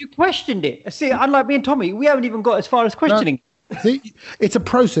 No, because you questioned it. See, unlike me and Tommy, we haven't even got as far as questioning. No. See, it's a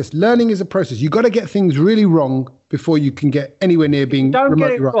process. Learning is a process. You got to get things really wrong before you can get anywhere near being remotely Don't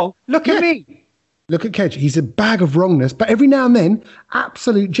get it wrong. Look at me. Look at Kedge. He's a bag of wrongness, but every now and then,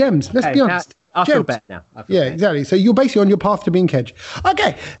 absolute gems. Let's be honest. I feel better now. Exactly. So you're basically on your path to being Kedge.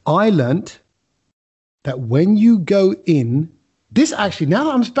 Okay. I learnt that when you go in, this actually, now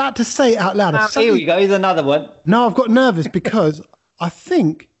that I'm about to say it out loud. Here we go. Here's another one. No, I've got nervous because I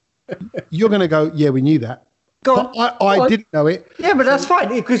think you're going to go, yeah, we knew that. Go on. I didn't know it. Yeah, but that's fine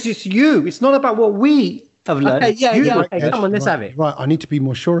because it's you. It's not about what we have learned. Okay, come on, let's have it. Right, I need to be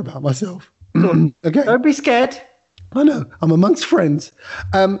more sure about myself. Okay. Don't be scared. I know. I'm amongst friends.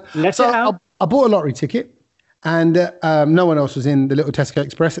 Let it out. I bought a lottery ticket, and no one else was in the little Tesco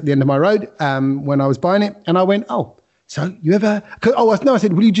Express at the end of my road when I was buying it. And I went, so you ever... I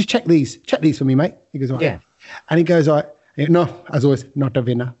said, will you just check these? Check these for me, mate. He goes, all right. Yeah. And he goes, all right. No, as always, not a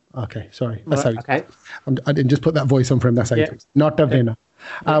winner. Okay, sorry. That's how okay. I didn't just put that voice on for him. That's how he talks. Not a winner.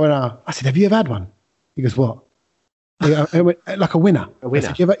 I went, I said, have you ever had one? He goes, what? I went, like a winner. A winner.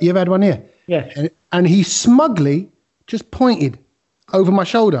 I said, you ever had one here? Yeah. And he smugly just pointed over my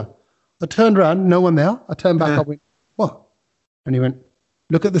shoulder. I turned around, no one there. I turned back, I went, what? And he went,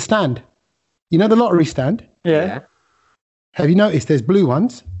 look at the stand. You know the lottery stand? Yeah. Have you noticed there's blue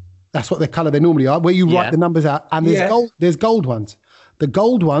ones? That's what the colour they normally are, where you write the numbers out. And there's gold ones. The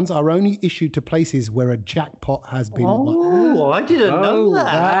gold ones are only issued to places where a jackpot has been won. Oh, I didn't know that.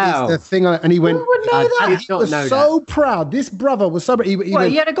 That is the thing. And he went, he was so proud. This brother was so proud.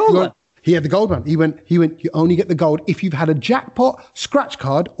 He had a gold one. He had the gold one. He went, you only get the gold if you've had a jackpot scratch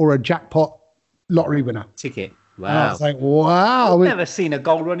card or a jackpot lottery winner. Ticket. Wow. And I was like, wow. I've never seen a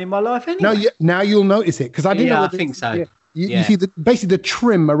gold one in my life anyway. No, now you'll notice it because I didn't know. I think so. You see, basically the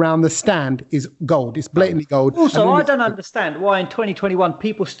trim around the stand is gold. It's blatantly gold. Also, I don't understand why in 2021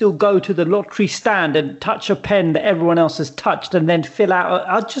 people still go to the lottery stand and touch a pen that everyone else has touched and then fill out.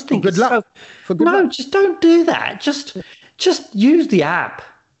 I just think good luck. Just don't do that. Just use the app.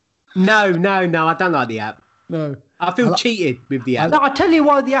 No, I don't like the app. No. I feel cheated with the app. No, I tell you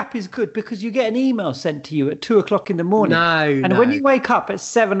why the app is good, because you get an email sent to you at 2:00 in the morning. And when you wake up at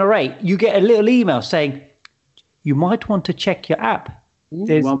 7 or 8, you get a little email saying, you might want to check your app.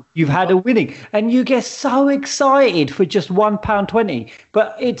 You've had a winning. And you get so excited for just £1.20.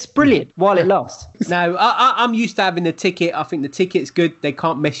 But it's brilliant while it lasts. No, I'm used to having the ticket. I think the ticket's good. They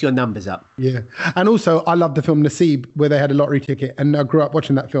can't mess your numbers up. Yeah. And also, I love the film Naseeb, where they had a lottery ticket. And I grew up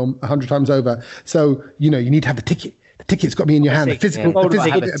watching that film 100 times over. So, you need to have the ticket. The ticket's got to be in your hand. The physical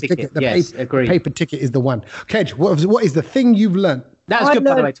ticket. The paper ticket is the one. Kedge, what is the thing you've learned? That's good,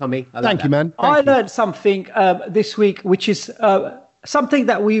 by the way, Tommy. Thank you, man. I learned something this week, which is something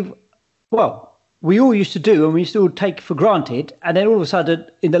that we all used to do and we used to take for granted. And then all of a sudden,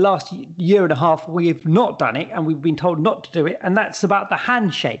 in the last year and a half, we've not done it and we've been told not to do it. And that's about the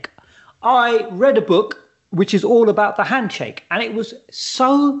handshake. I read a book which is all about the handshake. And it was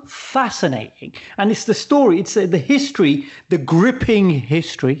so fascinating. And it's the story, it's the history, the gripping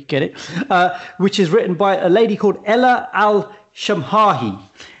history, get it? Which is written by a lady called Ella Al-Shamahi,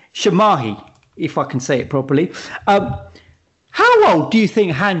 if I can say it properly. How old do you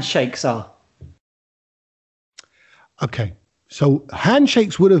think handshakes are? Okay, so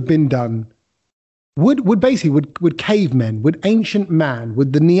handshakes would have been done. Would cavemen, would ancient man,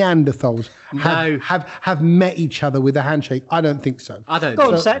 would the Neanderthals have met each other with a handshake? I don't think so. I don't.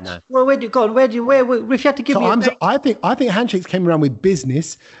 Go on, Satch. No. Well, where if you had to give me I think handshakes came around with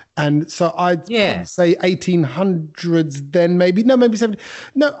business, and so I'd say 1800s. Then maybe 70.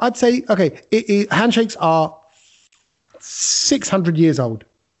 No, I'd say handshakes are 600 years old.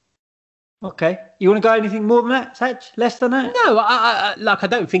 Okay, you want to go anything more than that, Satch? Less than that? No, I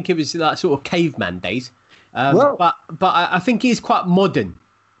don't think it was like sort of caveman days. But I think it's quite modern.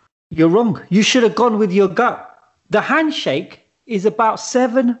 You're wrong. You should have gone with your gut. The handshake is about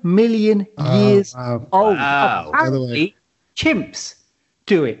 7 million years old. Wow. Apparently, chimps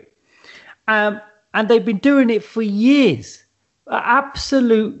do it, and they've been doing it for years.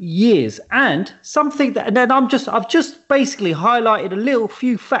 Absolute years. And something that, and then I've just basically highlighted a little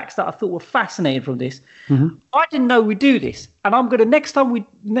few facts that I thought were fascinating from this. Mm-hmm. I didn't know we do this, and I'm gonna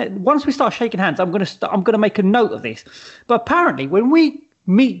once we start shaking hands, I'm gonna make a note of this. But apparently, when we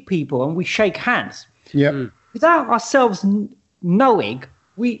meet people and we shake hands, without ourselves knowing,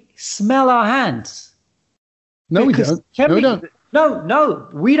 we smell our hands. No, we don't. No, we don't. No,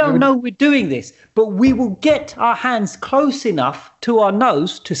 we don't know we're doing this, but we will get our hands close enough to our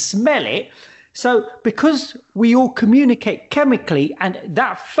nose to smell it. So because we all communicate chemically and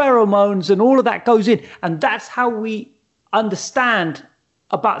that pheromones and all of that goes in, and that's how we understand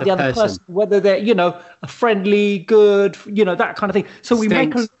about the other person, whether they're, a friendly, good, that kind of thing. So we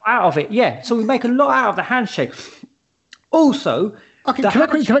make a lot out of it. Yeah. So we make a lot out of the handshake. Also, okay, can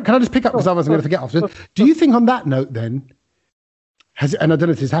I just pick up, because I was going to forget after. Do you think on that note then, and I don't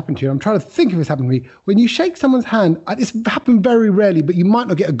know if this happened to you, I'm trying to think if it's happened to me, when you shake someone's hand, it's happened very rarely, but you might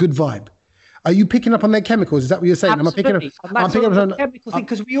not get a good vibe. Are you picking up on their chemicals? Is that what you're saying? Absolutely. I'm picking up on chemical thing,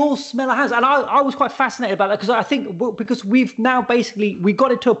 because we all smell our hands. And I was quite fascinated about that, because I think because we've now we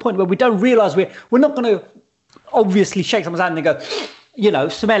got it to a point where we don't realize we're not going to obviously shake someone's hand and go,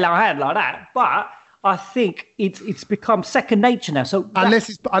 smell our hand like that. But I think it's become second nature now. So unless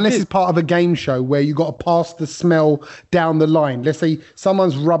it's part of a game show where you got to pass the smell down the line. Let's say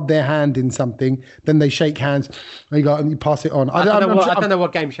someone's rubbed their hand in something, then they shake hands, and you pass it on. I don't know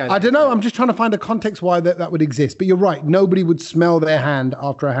what game show. I don't know. I'm just trying to find a context why that would exist. But you're right. Nobody would smell their hand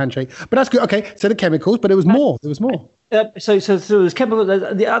after a handshake. But that's good. Okay. So the chemicals, but it was more. There was more. So there's chemicals.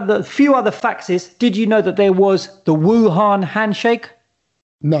 The few other facts is: did you know that there was the Wuhan handshake?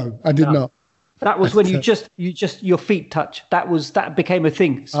 No, I did not. That was when you just your feet touch. That became a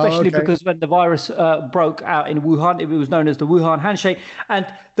thing, especially because when the virus broke out in Wuhan, it was known as the Wuhan handshake.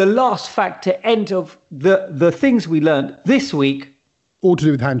 And the last fact to end of the things we learned this week, all to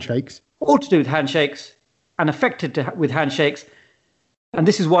do with handshakes, and affected with handshakes. And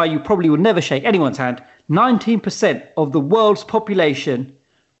this is why you probably would never shake anyone's hand. 19% of the world's population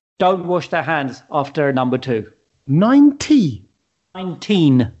don't wash their hands after a number 2. 19.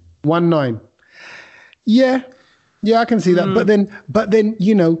 19. 19. Yeah, I can see that. But then,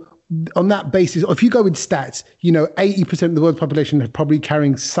 on that basis, if you go with stats, 80% of the world's population are probably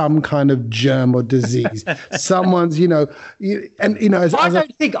carrying some kind of germ or disease. Someone's, I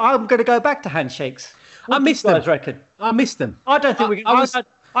don't think I'm going to go back to handshakes. I missed them. Guys reckon? I missed them. I don't think we can.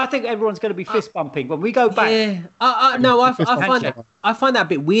 I think everyone's going to be fist bumping when we go back. Yeah, I find that a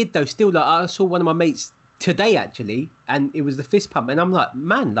bit weird though. Still, like I saw one of my mates today actually, and it was the fist pump, and I'm like,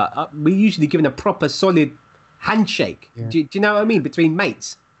 man, like we're usually given a proper solid handshake. Yeah. Do you know what I mean, between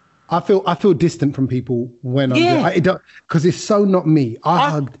mates? I feel distant from people when I'm because it's so not me. I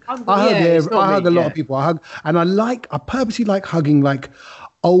hug a lot of people. I purposely like hugging like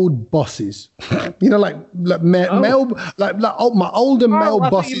old bosses, you know, like my older male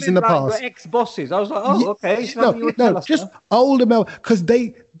bosses in the past. Ex-bosses. I was like, okay. Just older male, because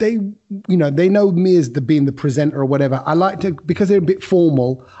they know me as being the presenter or whatever. I like to, because they're a bit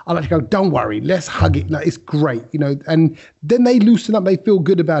formal, I like to go, don't worry, let's hug it. Like, it's great, and then they loosen up, they feel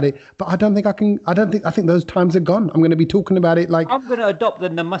good about it. But I think those times are gone. I'm going to be talking about it like. I'm going to adopt the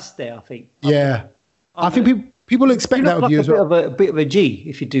namaste, I think. Yeah. I think people expect that of you as well. A bit of a G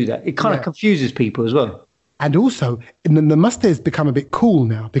if you do that. It kind of confuses people as well. And also, the namaste has become a bit cool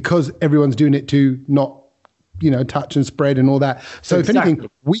now because everyone's doing it to not, touch and spread and all that. So if anything,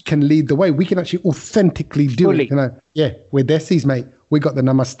 we can lead the way. We can actually authentically do it. Yeah, we're Desis, mate. We got the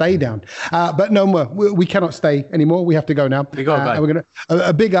namaste down. But no more. We cannot stay anymore. We have to go now. We got to go. We're going to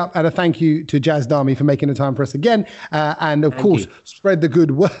a big up and a thank you to Jazz Dami for making the time for us again. And of course, spread the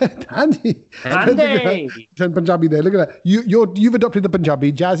good word. Andy. Turn Punjabi there. Look at that. You've adopted the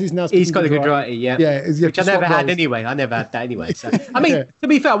Punjabi. Jazz is now. He's got a Gujarati, yeah. Yeah. Which I never had anyway. So, I mean, to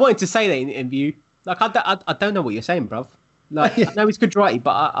be fair, I wanted to say that in the interview. Like, I don't know what you're saying, bruv. Like, I know it's Gujarati,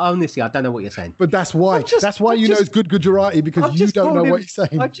 but honestly, I don't know what you're saying. But that's why. That's why you know it's good Gujarati, because you don't know what you're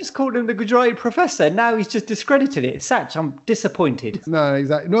saying. I just called him the Gujarati professor. Now he's just discredited it. Satch, I'm disappointed. No,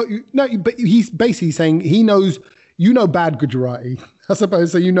 exactly. No, but he's basically saying he knows, bad Gujarati, I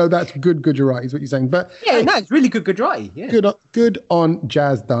suppose. So that's good Gujarati is what you're saying. But it's really good Gujarati. Yeah. Good on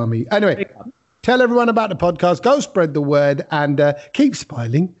Jazz Dami. Anyway. Tell everyone about the podcast. Go spread the word and keep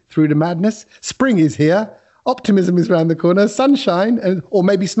smiling through the madness. Spring is here. Optimism is around the corner. Sunshine or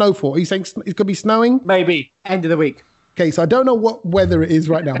maybe snowfall. Are you saying it could be snowing? Maybe. End of the week. Okay, so I don't know what weather it is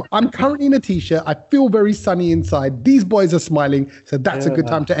right now. But I'm currently in a T-shirt. I feel very sunny inside. These boys are smiling. So that's a good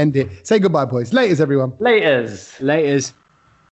time to end it. Say goodbye, boys. Laters, everyone. Laters.